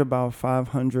get about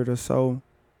 500 or so,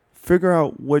 figure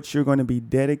out what you're going to be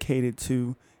dedicated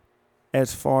to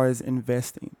as far as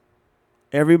investing.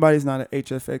 Everybody's not an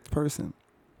HFX person.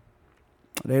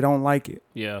 They don't like it.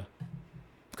 Yeah.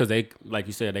 Because they, like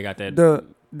you said, they got that The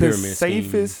pyramid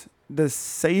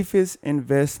safest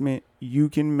investment you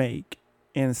can make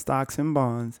in stocks and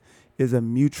bonds is a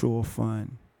mutual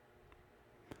fund.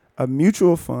 A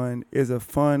mutual fund is a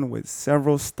fund with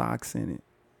several stocks in it.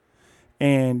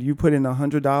 And you put in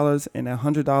 $100, and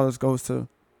 $100 goes to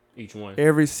each one.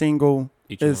 every single,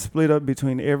 Each is one. split up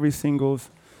between every single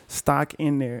stock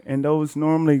in there. And those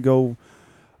normally go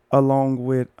along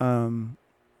with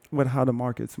how the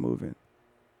market's moving,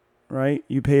 right?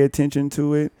 You pay attention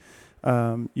to it.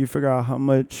 You figure out how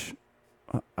much,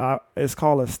 it's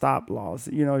called a stop loss.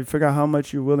 You know, you figure out how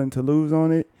much you're willing to lose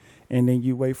on it, and then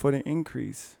you wait for the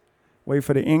increase. Wait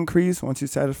for the increase. Once you're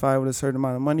satisfied with a certain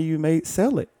amount of money you made,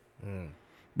 sell it.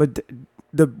 But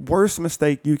the worst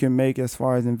mistake you can make as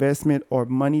far as investment or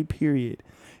money, period,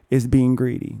 is being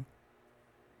greedy.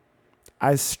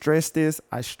 I stress this.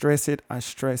 I stress it.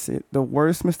 The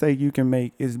worst mistake you can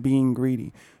make is being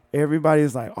greedy.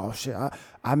 Everybody's like, oh, shit,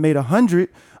 I made 100.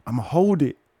 I'm going to hold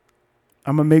it.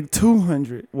 I'm going to make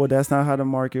 200. Well, that's not how the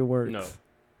market works. No.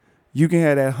 You can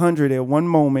have that 100 at one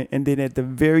moment, and then at the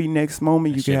very next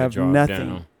moment, you can have nothing.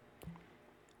 Down.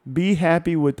 Be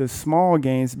happy with the small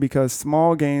gains, because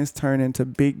small gains turn into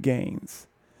big gains.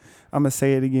 I'm going to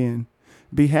say it again.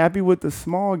 Be happy with the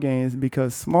small gains,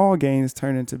 because small gains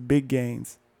turn into big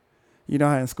gains. You know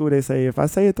how in school they say, if I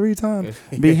say it 3 times,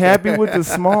 be happy with the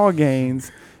small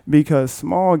gains, because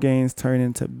small gains turn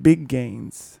into big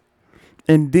gains.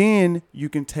 And then you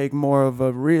can take more of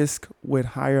a risk with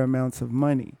higher amounts of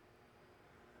money.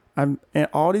 And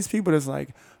all these people that's like,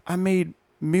 I made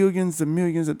millions and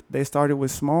millions. They started with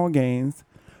small gains,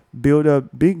 build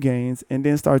up big gains, and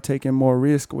then start taking more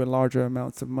risk with larger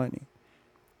amounts of money,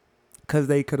 because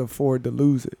they could afford to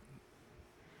lose it.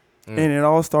 And it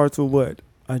all starts with what?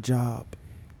 A job.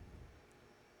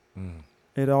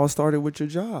 It all started with your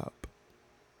job.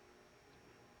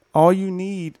 All you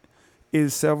need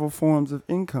is several forms of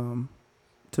income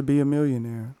to be a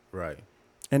millionaire. Right.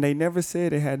 And they never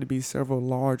said it had to be several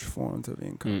large forms of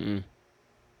income. Mm-mm.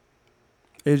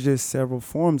 It's just several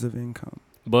forms of income.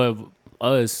 But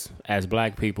us as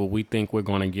black people, we think we're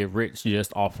going to get rich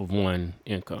just off of one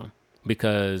income,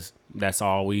 because that's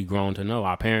all we grown to know.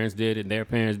 Our parents did it. Their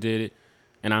parents did it.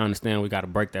 And I understand we got to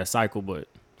break that cycle, but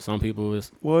some people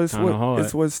it's kind of hard.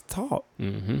 It's what's taught.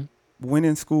 Mm-hmm. When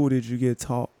in school did you get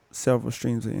taught several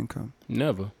streams of income?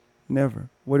 Never.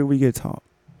 What did we get taught?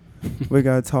 We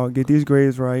got taught, get these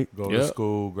grades right. Go to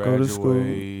school, Go to school,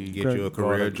 graduate, Get you a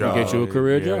career job. Get you a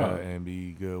career job. and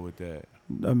be good with that.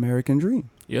 American dream,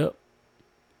 Yep.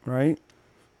 right?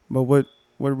 But what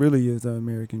really is the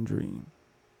American dream?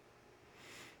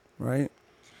 Right?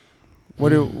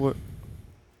 Who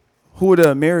are the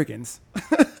Americans?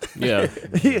 Yeah.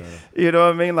 You know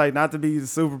what I mean? Like, not to be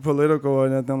super political or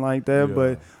nothing like that, Yeah.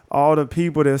 but all the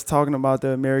people that's talking about the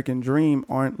American dream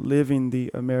aren't living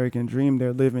the American dream.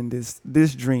 They're living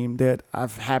this dream that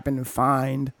I've happened to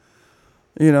find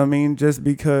You know what I mean? Just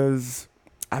because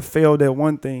I failed at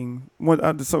one thing.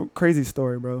 So crazy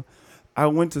story, bro. I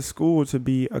went to school to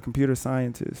be a computer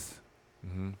scientist.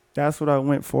 Mm-hmm. That's what I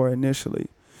went for initially.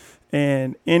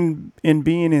 And in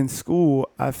being in school,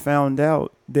 I found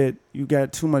out that you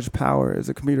got too much power as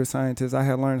a computer scientist. I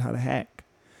had learned how to hack.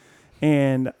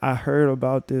 And I heard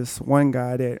about this one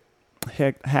guy that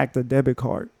hacked a debit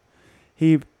card.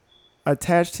 He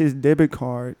attached his debit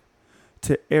card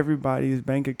to everybody's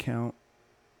bank account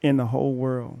in the whole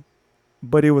world,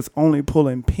 but it was only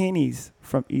pulling pennies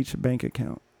from each bank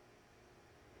account.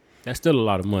 That's still a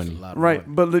lot of money. Right,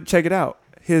 but look, check it out.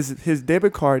 His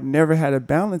debit card never had a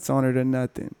balance on it or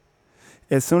nothing.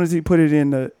 As soon as he put it in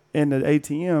the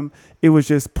ATM, it was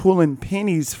just pulling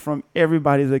pennies from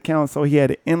everybody's account. So he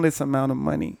had an endless amount of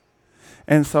money,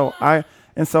 and so I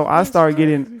started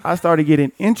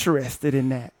getting interested in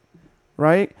that,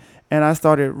 right? And I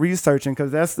started researching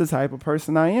because that's the type of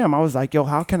person I am. I was like, yo,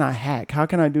 how can I hack? How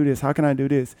can I do this? How can I do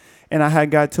this? And I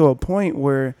had got to a point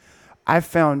where I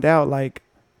found out like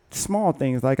small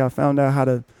things. Like I found out how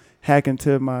to hack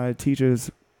into my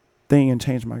teacher's thing and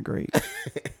change my grade.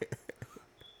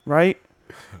 Right?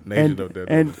 And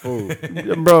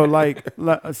bro, like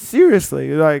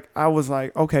seriously, like I was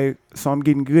like, okay, so I'm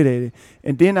getting good at it.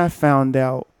 And then I found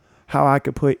out how I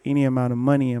could put any amount of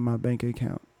money in my bank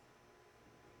account.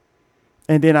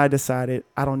 And then I decided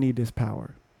I don't need this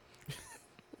power.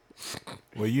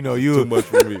 Well, you know, you too much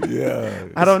for me. Yeah,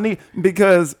 I don't need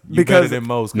because better than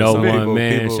most. No some one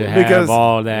man people, should have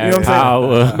all that you know what I'm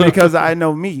power. because I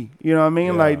know me. You know what I mean?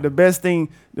 Yeah. Like the best thing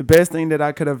that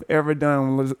I could have ever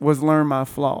done was learn my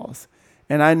flaws.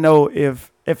 And I know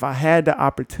if I had the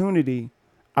opportunity,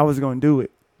 I was going to do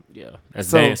it. Yeah, it's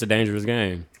So- a dangerous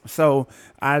game. So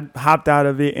I hopped out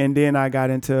of it, and then I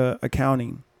got into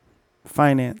accounting,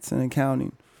 finance and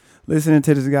accounting. Listening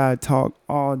to this guy talk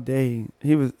all day.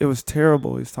 It was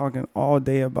terrible. He's talking all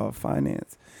day about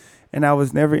finance. And I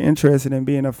was never interested in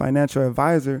being a financial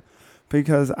advisor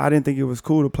because I didn't think it was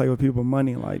cool to play with people's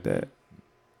money like that.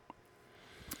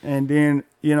 And then,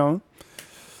 you know,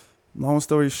 long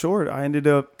story short, I ended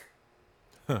up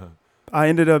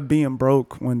being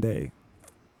broke one day.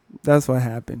 That's what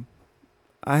happened.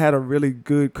 I had a really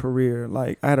good career.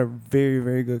 Like I had a very,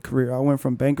 very good career. I went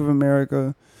from Bank of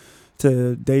America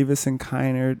to Davis and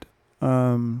Kynard.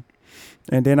 And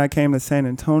then I came to San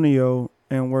Antonio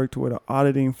and worked with an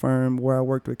auditing firm where I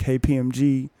worked with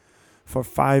KPMG for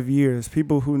 5 years.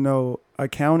 People who know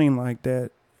accounting like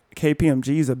that,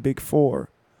 KPMG is a big four.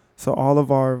 So all of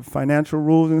our financial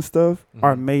rules and stuff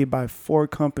are made by 4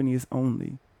 companies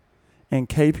only. And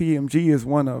KPMG is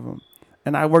one of them.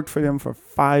 And I worked for them for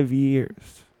 5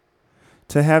 years.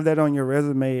 To have that on your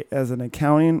resume as an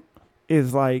accounting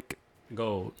is like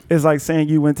Gold. it's like saying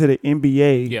you went to the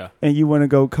NBA Yeah. and you want to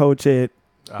go coach at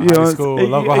high school,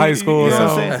 local high school, you or know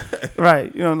what I'm something. saying?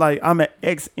 Right. You know, like I'm an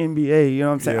ex-NBA, you know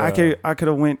what I'm saying? Yeah. I could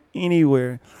have went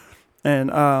anywhere. And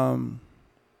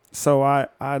so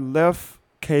I left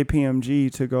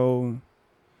KPMG to go,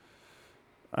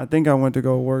 I think I went to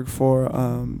go work for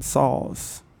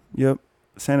SAWS. Yep.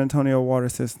 San Antonio Water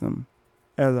System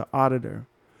as an auditor.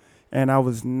 And I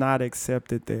was not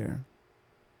accepted there.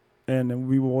 And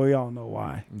we all know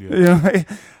why. Yeah. You know,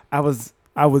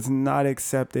 I was not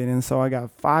accepted, and so I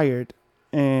got fired.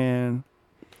 And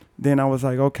then I was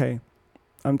like, okay,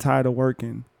 I'm tired of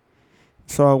working.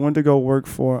 So I went to go work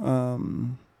for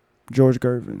George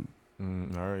Gervin. All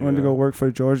right, I went to go work for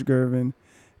George Gervin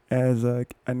as an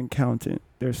accountant,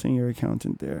 their senior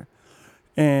accountant there.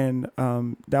 And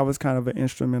that was kind of an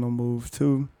instrumental move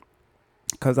too,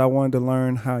 because I wanted to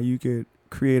learn how you could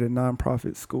create a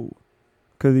nonprofit school.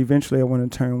 Because eventually I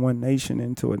want to turn One Nation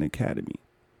into an academy.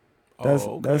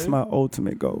 That's my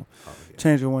ultimate goal,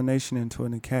 changing One Nation into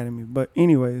an academy. But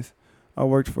anyways, I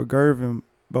worked for Gervin.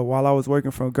 But while I was working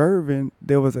for Gervin,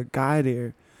 there was a guy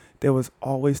there that was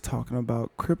always talking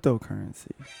about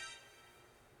cryptocurrency.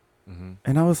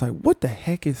 And I was like, what the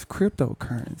heck is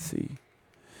cryptocurrency?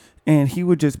 And he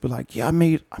would just be like, yeah, I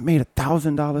made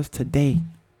 $1,000 today,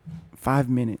 5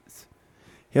 minutes.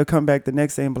 He'll come back the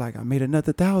next day and be like, I made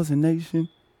another 1,000, Nation.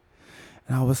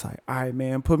 And I was like, all right,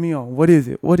 man, put me on. What is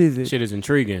it? What is it? Shit is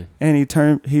intriguing. And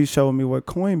he showed me what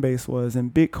Coinbase was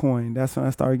and Bitcoin. That's when I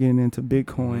started getting into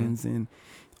Bitcoins and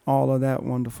all of that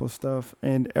wonderful stuff.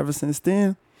 And ever since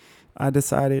then, I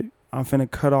decided I'm finna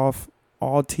cut off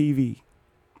all TV.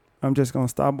 I'm just gonna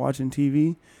stop watching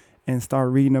TV and start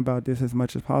reading about this as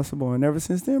much as possible. And ever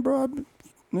since then, bro,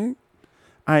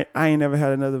 I ain't never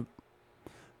had another.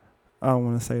 I don't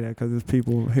want to say that because there's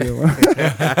people here.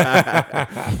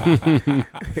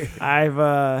 I've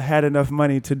had enough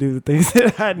money to do the things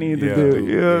that I need to do.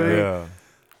 You know what I mean?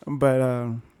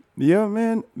 But yeah,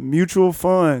 man, mutual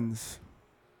funds.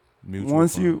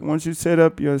 Once you set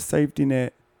up your safety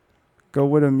net, go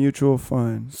with a mutual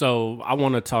fund. So I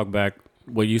want to talk back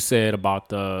what you said about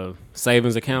the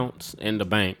savings accounts and the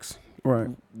banks. Right.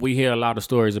 We hear a lot of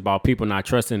stories about people not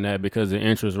trusting that because the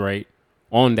interest rate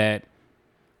on that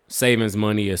savings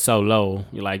money is so low.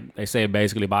 Like they say,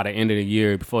 basically by the end of the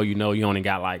year, before you know, you only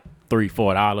got like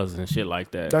 $3-4 and shit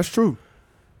like that. That's true.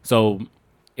 So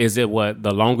is it what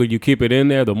the longer you keep it in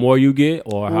there, the more you get,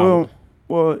 or how?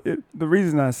 Well, the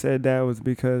reason I said that was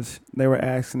because they were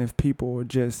asking if people were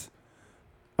just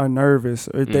are nervous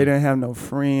or if they didn't have no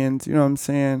friends. You know what I'm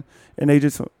saying? And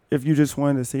if you just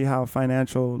wanted to see how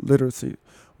financial literacy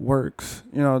works,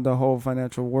 you know, the whole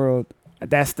financial world,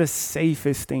 that's the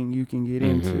safest thing you can get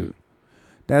into.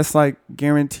 That's like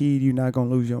guaranteed you're not going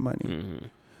to lose your money.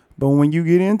 But when you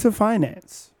get into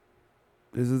finance,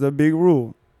 this is a big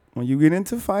rule. When you get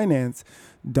into finance,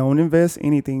 don't invest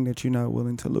anything that you're not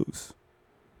willing to lose.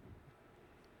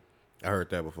 I heard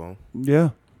that before. Yeah.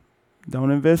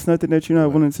 Don't invest nothing that you're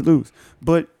not willing to lose.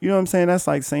 But you know what I'm saying? That's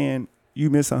like saying you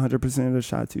miss 100% of the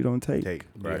shots you don't take.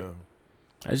 Right. Yeah.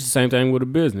 It's the same thing with a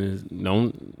business.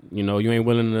 Don't, you ain't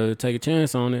willing to take a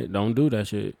chance on it. Don't do that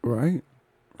shit. Right.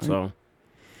 So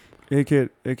It could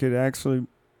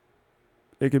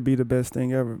be the best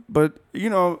thing ever. But,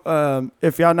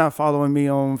 if y'all not following me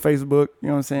on Facebook, you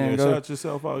know what I'm saying? Yeah, shout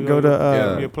yourself out. Go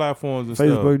to your platforms and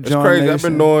Facebook, stuff. It's John crazy. Nation. I've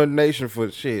been knowing Nation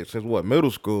for shit since what, middle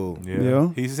school. Yeah.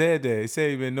 He said that. He said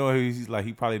he been knowing. He's like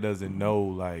he probably doesn't know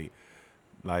like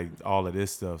all of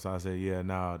this stuff. So I said, yeah,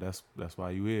 nah, that's why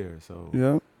you here. So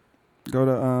Yeah. Go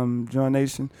to John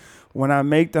Nation. When I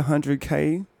make the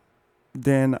 100K,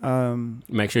 then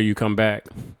make sure you come back.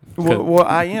 well,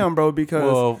 I am, bro,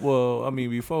 because well, I mean,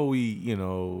 before we,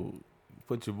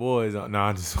 put your boys on. Nah,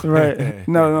 I'm just right.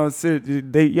 No,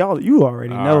 seriously, you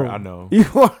already know. I know.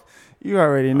 You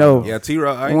already know. Yeah,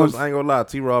 T-Rob, I ain't gonna lie.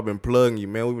 T-Rob been plugging you,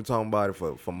 man. We've been talking about it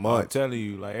for I'm months. telling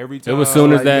you, like every time. It was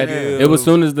soon as that. deals, It was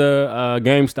soon as the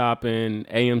GameStop and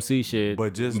AMC shit.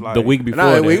 But just like the week before.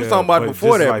 Nah, that. he was talking about it but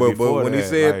before just that, like but before when he that,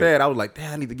 said like- that, I was like,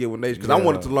 damn, I need to get with Nation because I Yeah.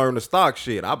 wanted to learn the stock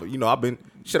shit. I was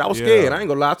Yeah. scared. I ain't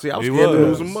gonna lie to you. I was He scared to was.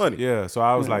 lose some money. Yeah, so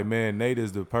I was like, man, Nate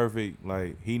is the perfect.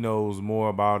 Like he knows more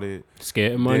about it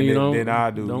Scared money, than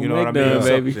I do. Don't You know what I make mean? done, So-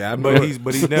 baby. Yeah, I know But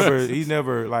it. he's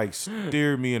never like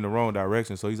steered me in the wrong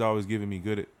direction. So he's always giving me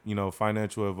good,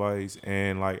 financial advice.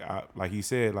 And like he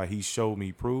said, like he showed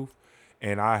me proof,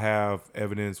 and I have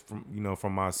evidence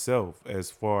from myself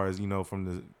as far as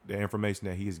from the information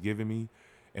that he has given me,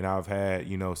 and I've had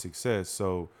success.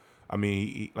 So I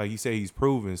mean, like he said, he's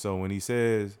proven. So when he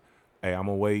says, hey, I'm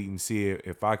gonna wait and see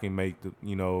if I can make the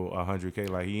 100K.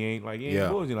 Like he ain't Yeah.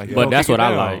 bullshitting. Like, he But gonna that's kick it what I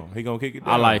down. like. He gonna kick it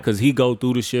down. I like because he go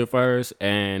through the shit first,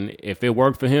 and if it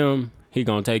worked for him, he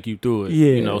gonna take you through it.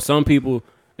 Yeah. Some people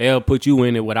they'll put you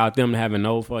in it without them having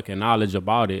no fucking knowledge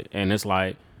about it, and it's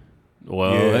like,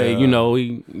 well, Yeah. hey,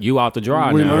 you out to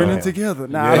dry we're now. learning together.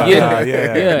 Nah, Yeah.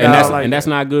 And that's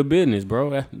not good business,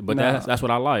 bro. But Nah. that's what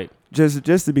I like.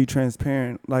 just to be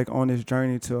transparent, like on this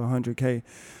journey to 100K,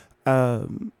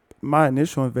 my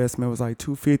initial investment was like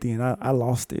 250, and I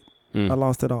lost it. I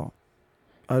lost it all.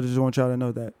 I just want y'all to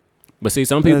know that. But see,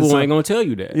 some people so- ain't gonna tell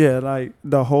you that. Yeah, like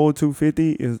the whole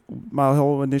 250 is my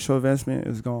whole initial investment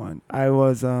is gone. I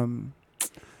was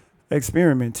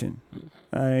experimenting.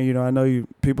 I know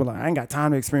people like I ain't got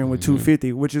time to experiment with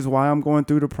 250, which is why I'm going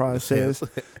through the process.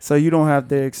 So you don't have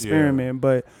to experiment.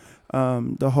 But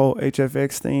the whole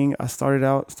HFX thing, I started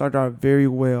out very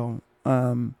well.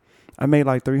 I made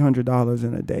like $300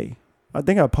 in a day. I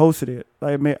think I posted it.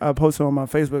 I posted on my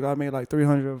Facebook. I made like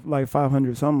 300, like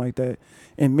 500, something like that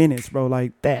in minutes, bro,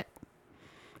 like that.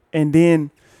 And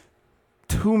then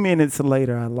 2 minutes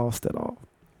later, I lost it all.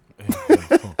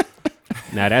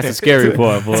 Now that's the scary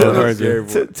part, boy. That's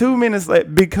scary. 2 minutes later,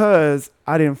 because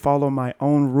I didn't follow my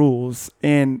own rules.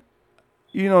 And,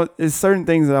 there's certain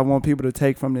things that I want people to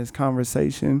take from this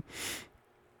conversation.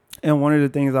 And one of the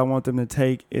things I want them to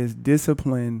take is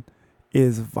discipline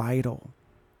is vital.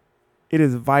 It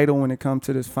is vital when it comes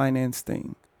to this finance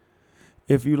thing.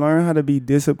 If you learn how to be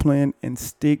disciplined and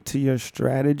stick to your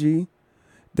strategy,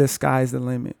 the sky's the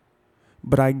limit.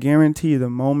 But I guarantee you, the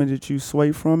moment that you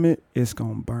sway from it, it's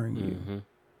gonna burn you. Mm-hmm.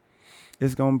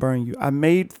 It's gonna burn you. I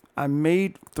made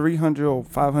 300 or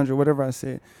 500, whatever I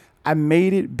said. I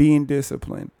made it being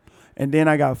disciplined, and then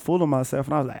I got full of myself,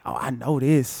 and I was like, "Oh, I know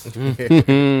this.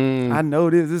 I know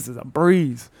this. This is a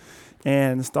breeze,"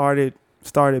 and started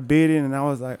bidding, and I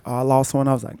was like, "Oh, I lost one."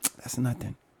 I was like, "That's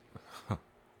nothing."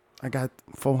 I got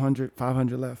 400,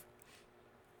 500 left,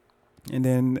 and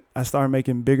then I started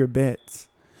making bigger bets.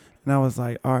 And I was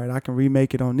like, all right, I can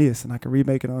remake it on this and I can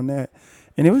remake it on that.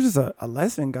 And it was just a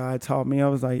lesson God taught me.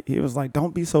 He was like,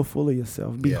 don't be so full of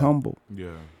yourself. Be humble.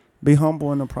 Yeah. Be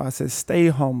humble in the process. Stay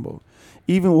humble.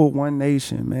 Even with One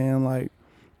Nation, man, like,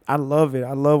 I love it.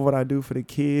 I love what I do for the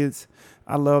kids.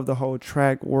 I love the whole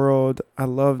track world. I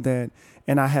love that.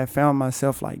 And I have found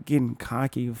myself like getting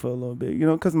cocky for a little bit,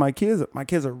 because my kids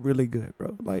are really good,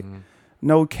 bro. Like,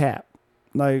 no cap.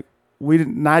 Like, we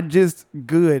not just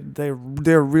good, they're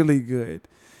really good.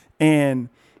 And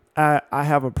I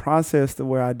have a process to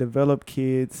where I develop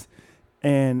kids,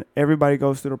 and everybody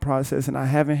goes through the process, and I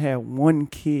haven't had one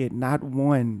kid, not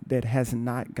one, that has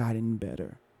not gotten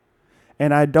better.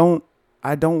 And I don't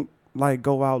like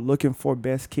go out looking for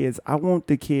best kids. I want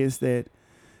the kids that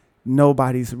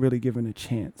nobody's really giving a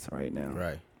chance right now.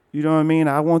 Right. You know what I mean?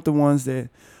 I want the ones that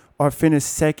are finished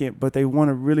second, but they want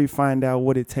to really find out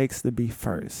what it takes to be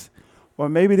first. Or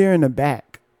maybe they're in the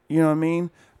back. You know what I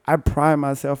mean? I pride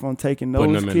myself on taking those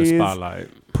putting them kids, in the spotlight,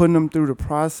 putting them through the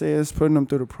process, putting them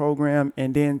through the program,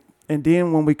 and then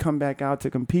when we come back out to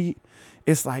compete,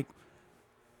 it's like,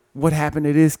 what happened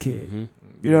to this kid? Mm-hmm.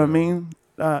 You know what I mean?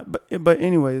 But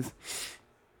anyways,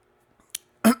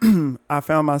 I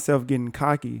found myself getting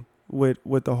cocky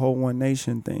with the whole One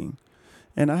Nation thing,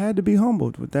 and I had to be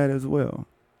humbled with that as well.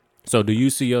 So do you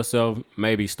see yourself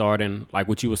maybe starting, like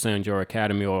what you were saying, your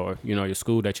academy or, your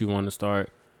school that you want to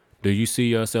start? Do you see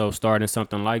yourself starting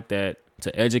something like that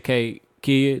to educate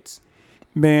kids?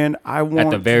 Man, I want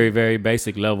at the very, very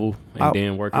basic level and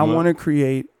then work I want to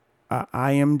create a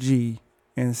IMG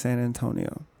in San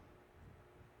Antonio.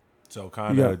 So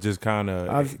kind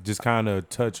of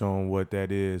touch on what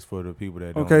that is for the people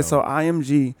that don't know. Okay, so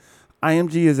IMG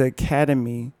is an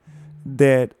academy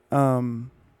that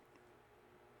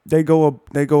they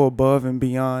go above and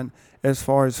beyond as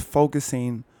far as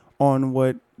focusing on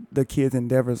what the kids'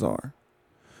 endeavors are.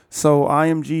 So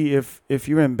IMG, if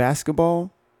you're in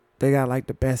basketball, they got like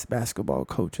the best basketball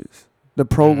coaches. The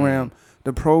program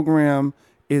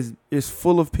is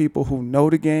full of people who know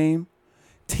the game,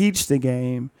 teach the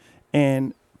game,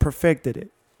 and perfected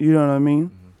it. You know what I mean?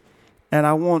 Mm-hmm. And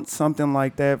I want something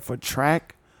like that for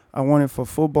track. I want it for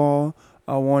football.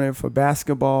 I want it for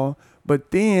basketball.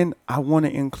 But then I want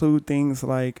to include things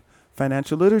like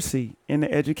financial literacy in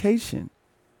the education.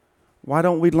 Why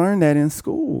don't we learn that in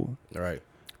school? Right.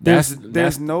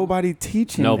 There's nobody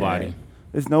teaching that.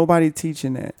 There's nobody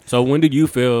teaching that. So when did you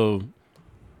feel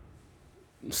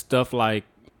stuff like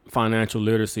financial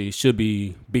literacy should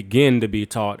begin to be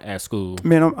taught at school?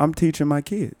 Man, I'm teaching my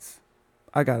kids.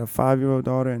 I got a 5-year-old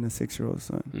daughter and a 6-year-old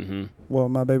son. Mm-hmm. Well,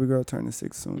 my baby girl turning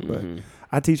 6 soon, but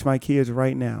I teach my kids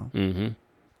right now. Mm-hmm.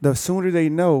 The sooner they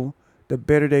know, the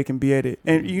better they can be at it.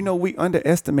 And we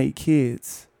underestimate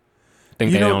kids. They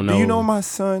don't know. Do you know my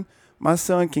son? My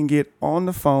son can get on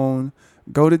the phone,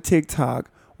 go to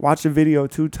TikTok, watch a video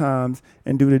 2 times,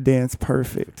 and do the dance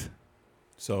perfect.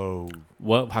 So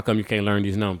how come you can't learn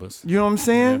these numbers? You know what I'm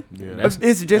saying? Yeah.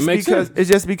 It's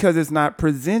just because it's not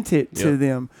presented to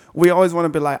them. We always want to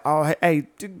be like, oh, hey,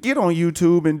 get on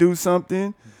YouTube and do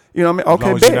something. You know what I mean? Okay, as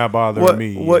long as you're not bothering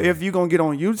me. Well, if you're going to get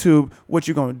on YouTube, what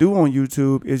you're going to do on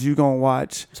YouTube is you're going to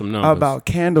watch some numbers about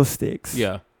candlesticks.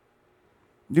 Yeah.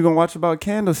 You're going to watch about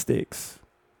candlesticks.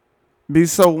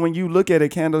 So when you look at a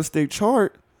candlestick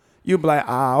chart, you'll be like,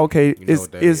 okay,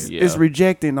 it's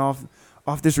rejecting off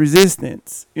this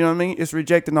resistance. You know what I mean? It's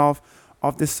rejecting off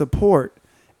this support.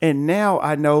 And now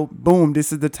I know, boom,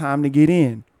 this is the time to get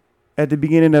in at the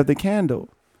beginning of the candle.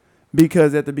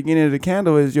 Because at the beginning of the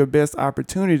candle is your best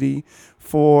opportunity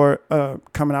for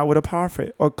coming out with a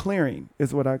profit, or clearing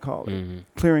is what I call it. Mm-hmm.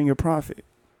 Clearing your profit.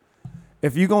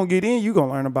 If you're going to get in, you're going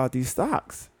to learn about these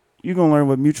stocks. You're going to learn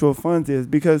what mutual funds is,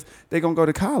 because they're going to go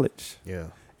to college. Yeah.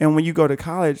 And when you go to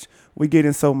college, we get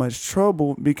in so much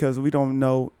trouble because we don't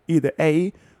know either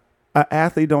an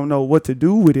athlete don't know what to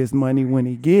do with his money when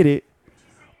he get it,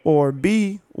 or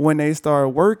B, when they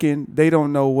start working, they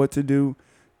don't know what to do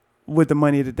with the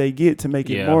money that they get to make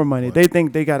it more money. Right. They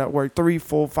think they got to work 3,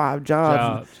 4, 5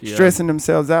 jobs. Stressing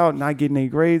themselves out, not getting their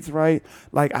grades right.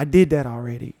 Like, I did that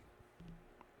already.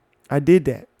 I did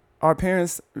that.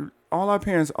 All our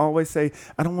parents always say,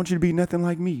 I don't want you to be nothing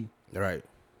like me. Right.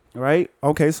 Right?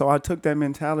 Okay, so I took that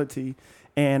mentality,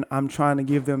 and I'm trying to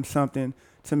give them something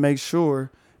to make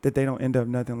sure that they don't end up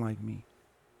nothing like me.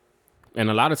 And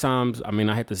a lot of times, I mean,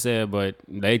 I hate to say it, but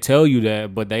they tell you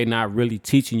that, but they not really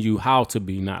teaching you how to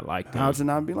be not like them. How to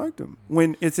not be like them.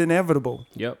 When it's inevitable.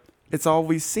 Yep. It's all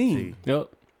we see. Yep.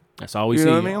 That's all we see.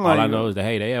 What I mean? Like, all I know is that,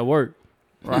 hey, they at work.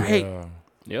 Right.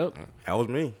 Yep. That was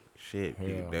me. Shit.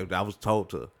 Yeah. I was told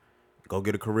to go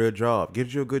get a career job.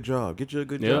 Get you a good job. Get you a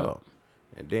good job.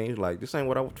 And then he's like, this ain't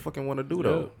what I fucking want to do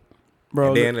though.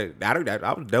 Bro, And then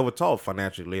I was never taught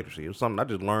financial literacy. It was something I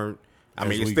just learned. I As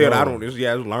mean, we still go. I don't.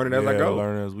 I was learning as I go.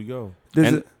 Learning as we go. this,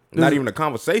 And is- Not this- even a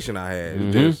conversation I had. It's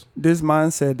Mhm. just this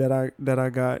mindset that I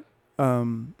got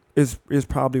is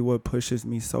probably what pushes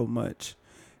me so much.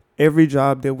 Every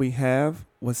job that we have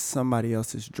was somebody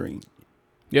else's dream.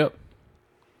 Yep.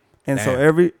 And so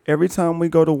Damn. every time we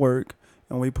go to work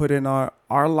and we put in our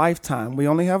lifetime, we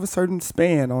only have a certain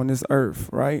span on this earth,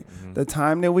 right? Mm-hmm. The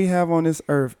time that we have on this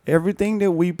earth, everything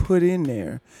that we put in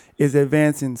there is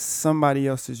advancing somebody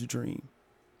else's dream.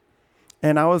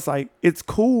 And I was like, it's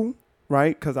cool,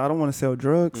 right? Because I don't want to sell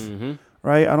drugs, Mm-hmm.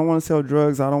 right? I don't want to sell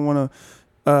drugs. I don't want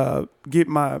to get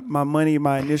my money,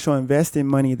 my initial investing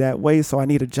money that way. So I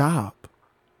need a job.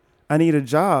 I need a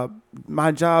job.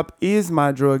 My job is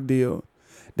my drug deal.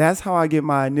 That's how I get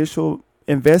my initial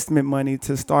investment money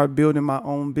to start building my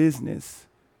own business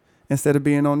instead of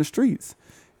being on the streets.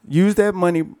 Use that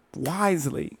money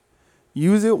wisely.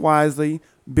 Use it wisely,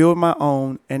 build my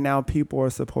own, and now people are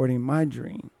supporting my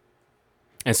dream.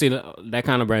 And see, that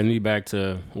kind of brings me back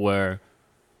to where,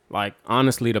 like,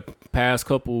 honestly, the past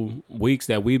couple weeks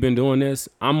that we've been doing this,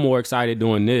 I'm more excited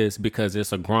doing this because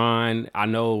it's a grind. I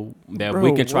know that we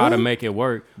Bro, can try to what? make it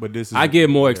work. But this is I get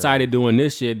more yeah. excited doing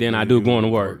this shit than I do going to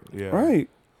work. Yeah. Right.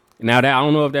 Now that I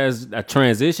don't know if that's a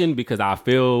transition because I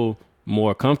feel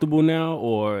more comfortable now,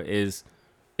 or it's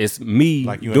me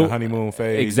Like you in do- the honeymoon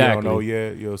phase. Exactly. You don't know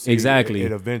yet. You'll see. Exactly.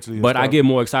 It eventually. But I start. get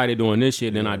more excited doing this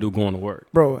shit than I do going to work.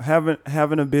 Bro,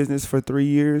 having a business for 3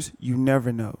 years, you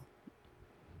never know.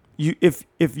 You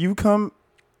if you come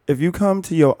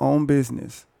to your own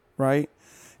business, right?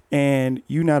 And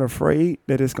you're not afraid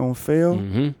that it's gonna fail,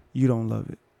 Mm-hmm. you don't love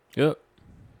it. Yep.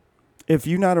 If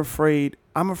you're not afraid,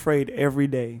 I'm afraid every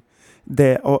day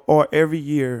that or every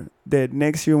year that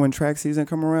next year when track season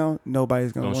come around,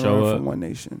 nobody's gonna Don't want to show run up. from One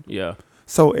Nation. Yeah.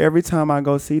 So every time I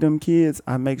go see them kids,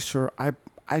 I make sure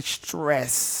I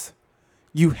stress,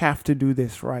 you have to do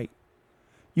this right.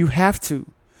 You have to.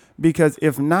 Because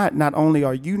if not only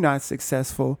are you not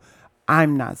successful,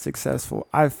 I'm not successful.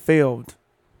 I failed.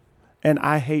 And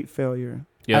I hate failure.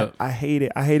 Yeah. I hate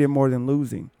it. I hate it more than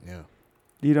losing. yeah.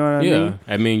 You know what I Yeah. mean?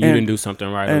 I mean, you And- didn't do something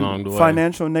right And along the way.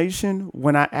 Financial Nation,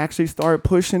 when I actually start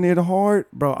pushing it hard,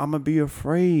 bro, I'm going to be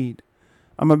afraid.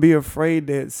 I'm going to be afraid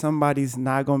that somebody's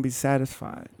not going to be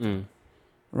satisfied. Mm.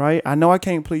 Right? I know I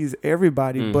can't please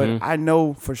everybody, but Mhm. I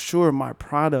know for sure my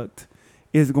product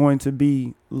is going to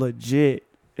be legit.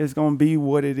 It's going to be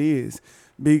what it is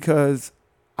because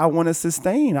I want to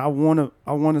sustain. I want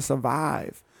to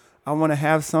survive. I want to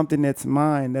have something that's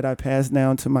mine that I pass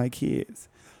down to my kids.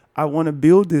 I want to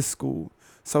build this school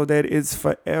so that it's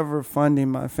forever funding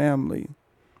my family.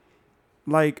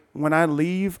 Like when I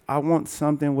leave, I want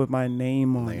something with my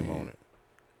name on it.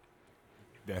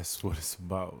 That's what it's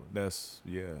about. That's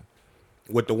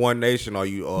With the One Nation, are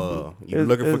you It's-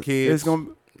 looking for it's- kids? It's gonna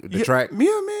the track.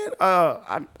 Yeah,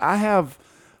 man. I have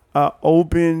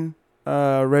open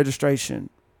registration,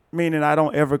 meaning I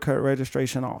don't ever cut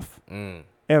registration off, Mm.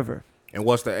 ever. And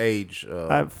what's the age?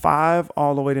 I have 5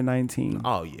 all the way to 19.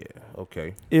 Oh yeah.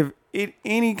 Okay. If it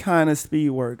any kind of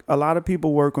speed work, a lot of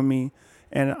people work with me,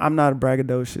 and I'm not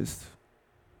braggadocious.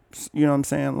 You know what I'm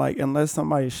saying? Like unless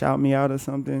somebody shout me out or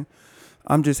something,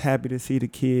 I'm just happy to see the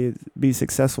kids be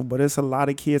successful. But it's a lot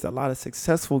of kids, a lot of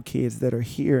successful kids that are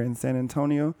here in San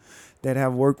Antonio that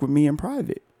have worked with me in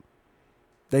private.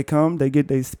 They come, they get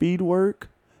their speed work,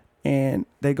 and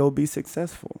they go be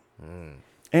successful. Mm.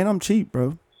 And I'm cheap,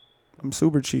 bro. I'm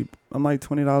super cheap. I'm like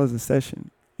 $20 a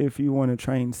session if you want to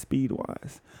train speed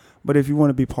wise. But if you want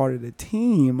to be part of the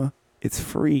team, it's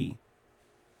free.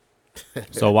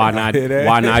 So why not? hear that.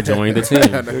 Why not join the team?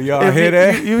 Do y'all If hear you,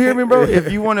 that? you hear me, bro?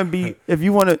 If you want to be,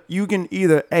 you can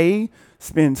either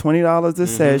spend $20 a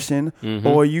session, Mhm.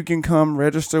 or you can come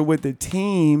register with the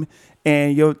team,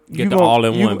 and Get the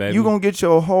all-in-one, baby. You gonna get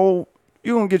your whole.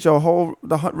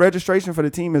 Registration for the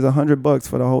team is $100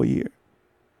 for the whole year.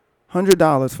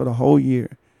 $100 for the whole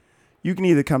year. You can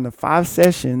either come to 5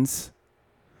 sessions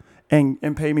and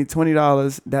pay me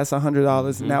 $20. That's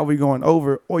 $100. Mhm. Now we're going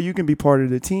over, or you can be part of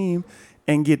the team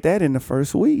and get that in the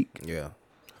first week. Yeah.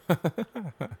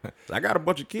 I got a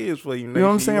bunch of kids for you. You know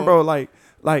what I'm saying, bro?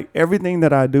 Like everything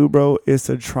that I do, bro, is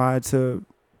to try to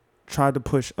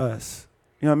push us.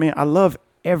 You know what I mean? I love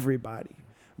everybody,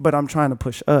 but I'm trying to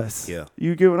push us. Yeah.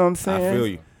 You get what I'm saying? I feel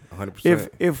you.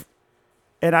 100%.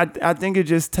 And I think it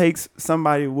just takes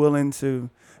somebody willing to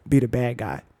be the bad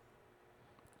guy.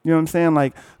 You know what I'm saying?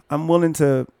 Like I'm willing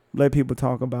to let people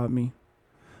talk about me.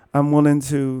 I'm willing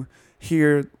to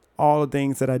hear all the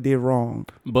things that I did wrong.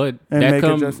 But And that make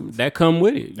come adjustments. that come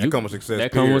with it. That come with success.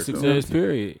 That come with period, though. success.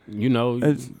 Period. You know,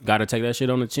 It's- got to take that shit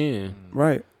on the chin.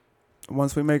 Right.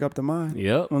 Once we make up the mind.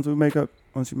 Yep. Once you make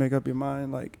up your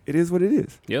mind, like it is what it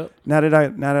is. Yep. Now that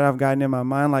I've gotten in my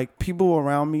mind, like people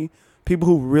around me, people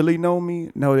who really know me,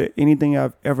 know that anything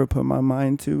I've ever put my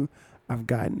mind to, I've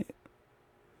gotten it.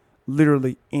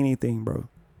 Literally anything, bro.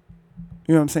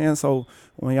 You know what I'm saying? So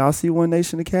when y'all see One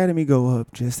Nation Academy go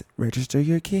up, just register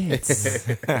your kids.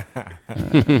 Yeah,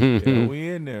 we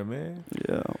in there, man.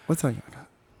 Yeah. What's that?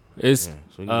 It's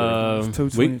So you ready? It's we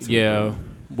 222, yeah.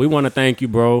 We want to thank you,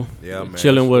 bro. Yeah, man.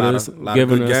 Chilling with Lot us, of- lot of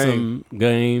giving good us game. some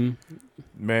game.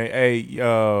 Man,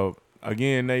 hey,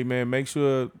 again, Nate, man, make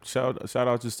sure shout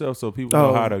out yourself so people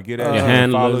know how to get at Your you,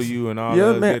 and follow handlers. you, and all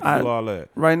Yeah, that. man, Get through all that.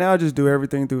 Right now, I just do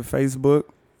everything through Facebook.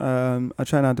 I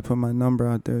try not to put my number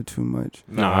out there too much.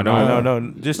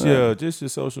 No. Just your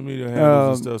social media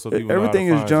handles and stuff so people Everything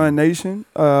know how is to John find Nation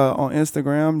on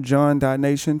Instagram,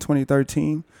 John.Nation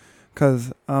 2013,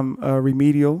 because I'm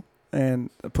remedial and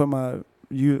I put my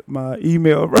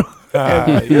email, bro.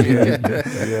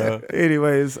 yeah.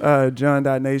 Anyways,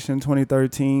 John.Nation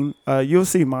 2013. You'll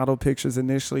see model pictures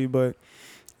initially, but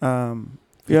yeah,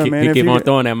 man. He if keep you on get-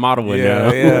 throwing that model in Yeah,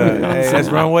 there. yeah. Hey, that's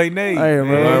Runway Nate. Hey, man.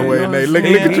 bro. Runway you know Nate. what I'm Look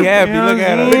at saying? He happy. Look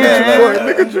at him.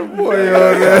 Look at your boy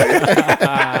on there.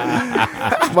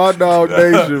 My dog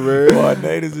Nation, man. Boy,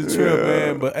 Nate is a trip,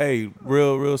 man. But hey,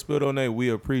 real spill on Nate. We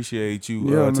appreciate you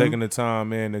Yeah, man. taking the time,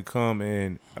 man, to come.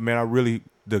 And man,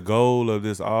 the goal of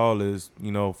this all is,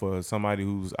 for somebody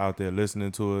who's out there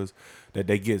listening to us, that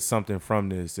they get something from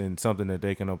this and something that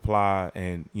they can apply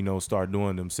and, start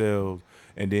doing themselves.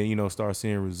 And then, start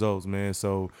seeing results, man.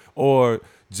 So, or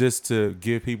just to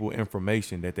give people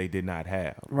information that they did not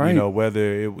have, Right.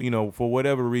 Whether it, for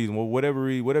whatever reason, whatever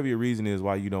your reason is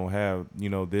why you don't have,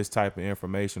 this type of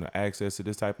information or access to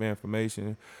this type of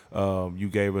information, you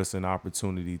gave us an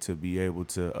opportunity to be able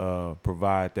to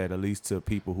provide that at least to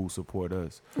people who support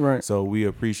us. Right. So we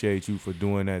appreciate you for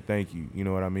doing that. Thank you. You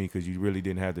know what I mean? Because you really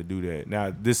didn't have to do that.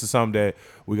 Now, this is something that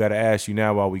we got to ask you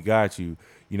now while we got you.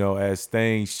 As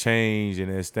things change and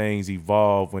as things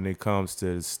evolve when it comes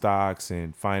to stocks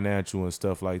and financial and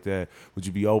stuff like that, would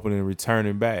you be open and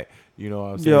returning back? You know what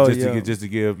I'm saying? Just to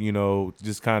give,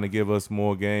 just kind of give us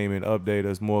more game and update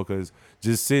us more. Because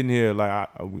just sitting here, like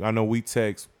I know we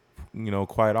text,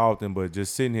 quite often, but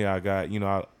just sitting here, I got,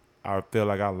 I feel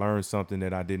like I learned something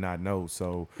that I did not know.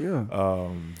 So,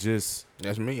 just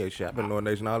That's me. Hey, shit, I've been knowing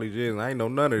Nation all these years, and I ain't know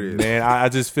none of this. man, I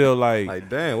just feel Like,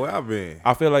 damn, where I been?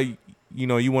 I feel like,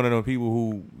 you one of them people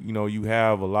who, you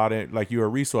have a lot of, like, you're a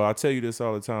resource. I tell you this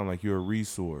all the time, like, you're a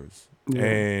resource. Yeah.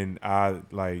 And I,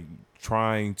 like,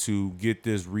 trying to get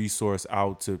this resource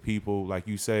out to people, like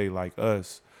you say, like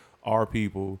us, our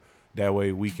people, that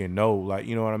way we can know, like,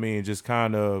 you know what I mean? Just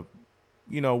kind of,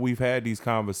 we've had these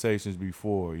conversations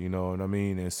before, you know what I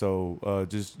mean? And so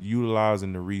just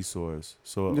utilizing the resource.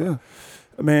 So, Yeah.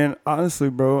 Man, honestly,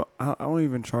 bro, I don't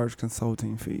even charge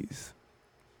consulting fees.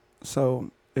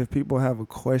 So if people have a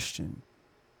question,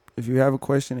 if you have a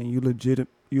question and you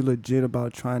legit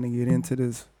about trying to get into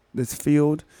this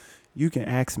field, you can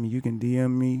ask me, you can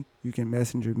DM me, you can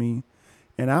messenger me,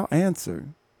 and I'll answer.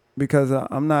 Because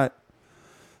I'm not,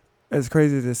 as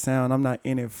crazy as it sounds, I'm not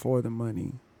in it for the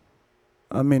money.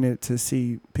 I'm in it to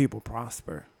see people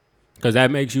prosper. Because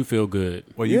that makes you feel good.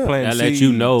 well, you Yeah. plant That seeds. lets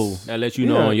you know. That lets you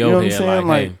know Yeah, on you your know what I'm head, saying?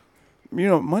 like, hey.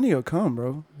 Money will come,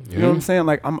 bro. You know what I'm saying?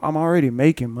 Like I'm already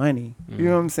making money. You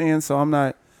know what I'm saying? So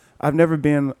I've never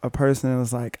been a person that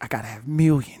was like, I gotta have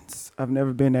millions. I've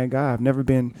never been that guy. I've never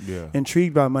been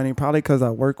intrigued by money, probably because I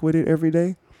work with it every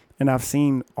day and I've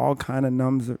seen all kind of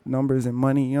numbers and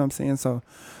money, you know what I'm saying? So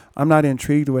I'm not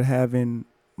intrigued with having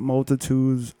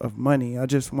multitudes of money. I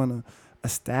just want to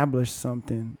establish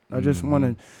something. I just want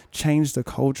to change the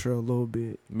culture a little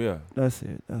bit. Yeah. That's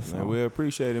it. That's Man, all. we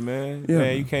appreciate it, man. Yeah.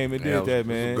 Man, you came and did that, That's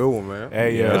man. a good one, man.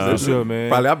 Hey, yeah, for sure, man.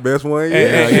 Probably our best one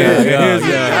Hey, yet.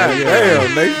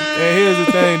 Damn, Nation. And here's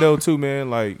the thing, though, too,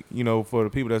 man. Like, for the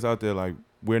people that's out there, like,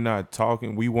 we're not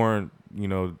talking. We weren't,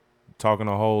 talking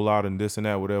a whole lot and this and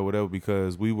that, whatever,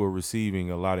 because we were receiving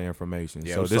a lot of information.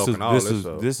 Yeah, so we're this soaking all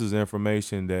this is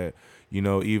information that,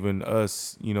 even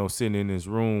us, sitting in this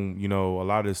room, a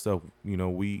lot of this stuff,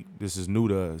 this is new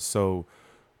to us. So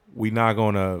we not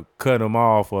gonna cut him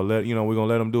off or we're gonna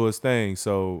let him do his thing.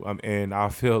 So and I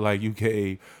feel like you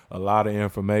gave a lot of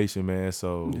information, man.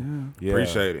 So yeah,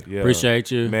 Appreciate it. Yeah. Appreciate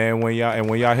you. Man, when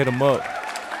y'all hit him up,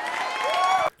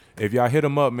 if y'all hit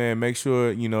him up, man, make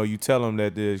sure you tell him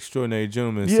that the extraordinary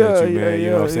gentleman Yeah, sent you, yeah, man. You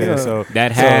know what I'm saying? yeah. So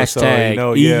That so, hashtag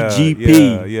yeah,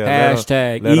 EGP. yeah.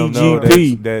 Hashtag Let 'em know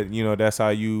EGP. that that's how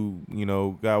you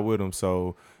got with him.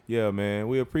 So yeah, man,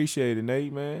 we appreciate it,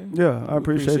 Nate, man. Yeah, I We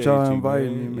appreciate y'all you,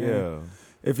 inviting me, man. Yeah.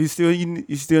 If you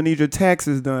still need your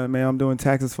taxes done, man, I'm doing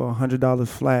taxes for $100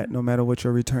 flat, no matter what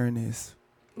your return is.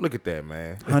 Look at that,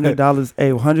 man. $100,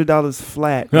 $100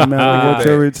 flat, no matter what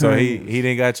your return. So he is.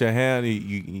 didn't got your hand. He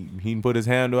didn't put his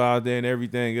handle out there and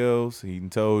everything else. He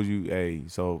told you, hey,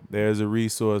 so there's a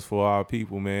resource for our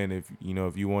people, man. If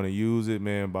you want to use it,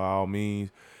 man, by all means,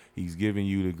 he's giving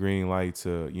you the green light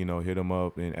to hit him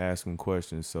up and ask him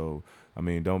questions. So I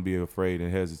mean, don't be afraid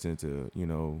and hesitant to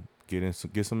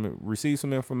receive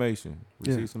some information.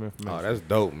 Receive some information. Oh, that's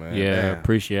dope, man. Yeah, Damn.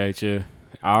 appreciate you.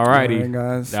 All righty. All right,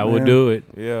 guys, That would man. do it.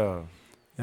 Yeah.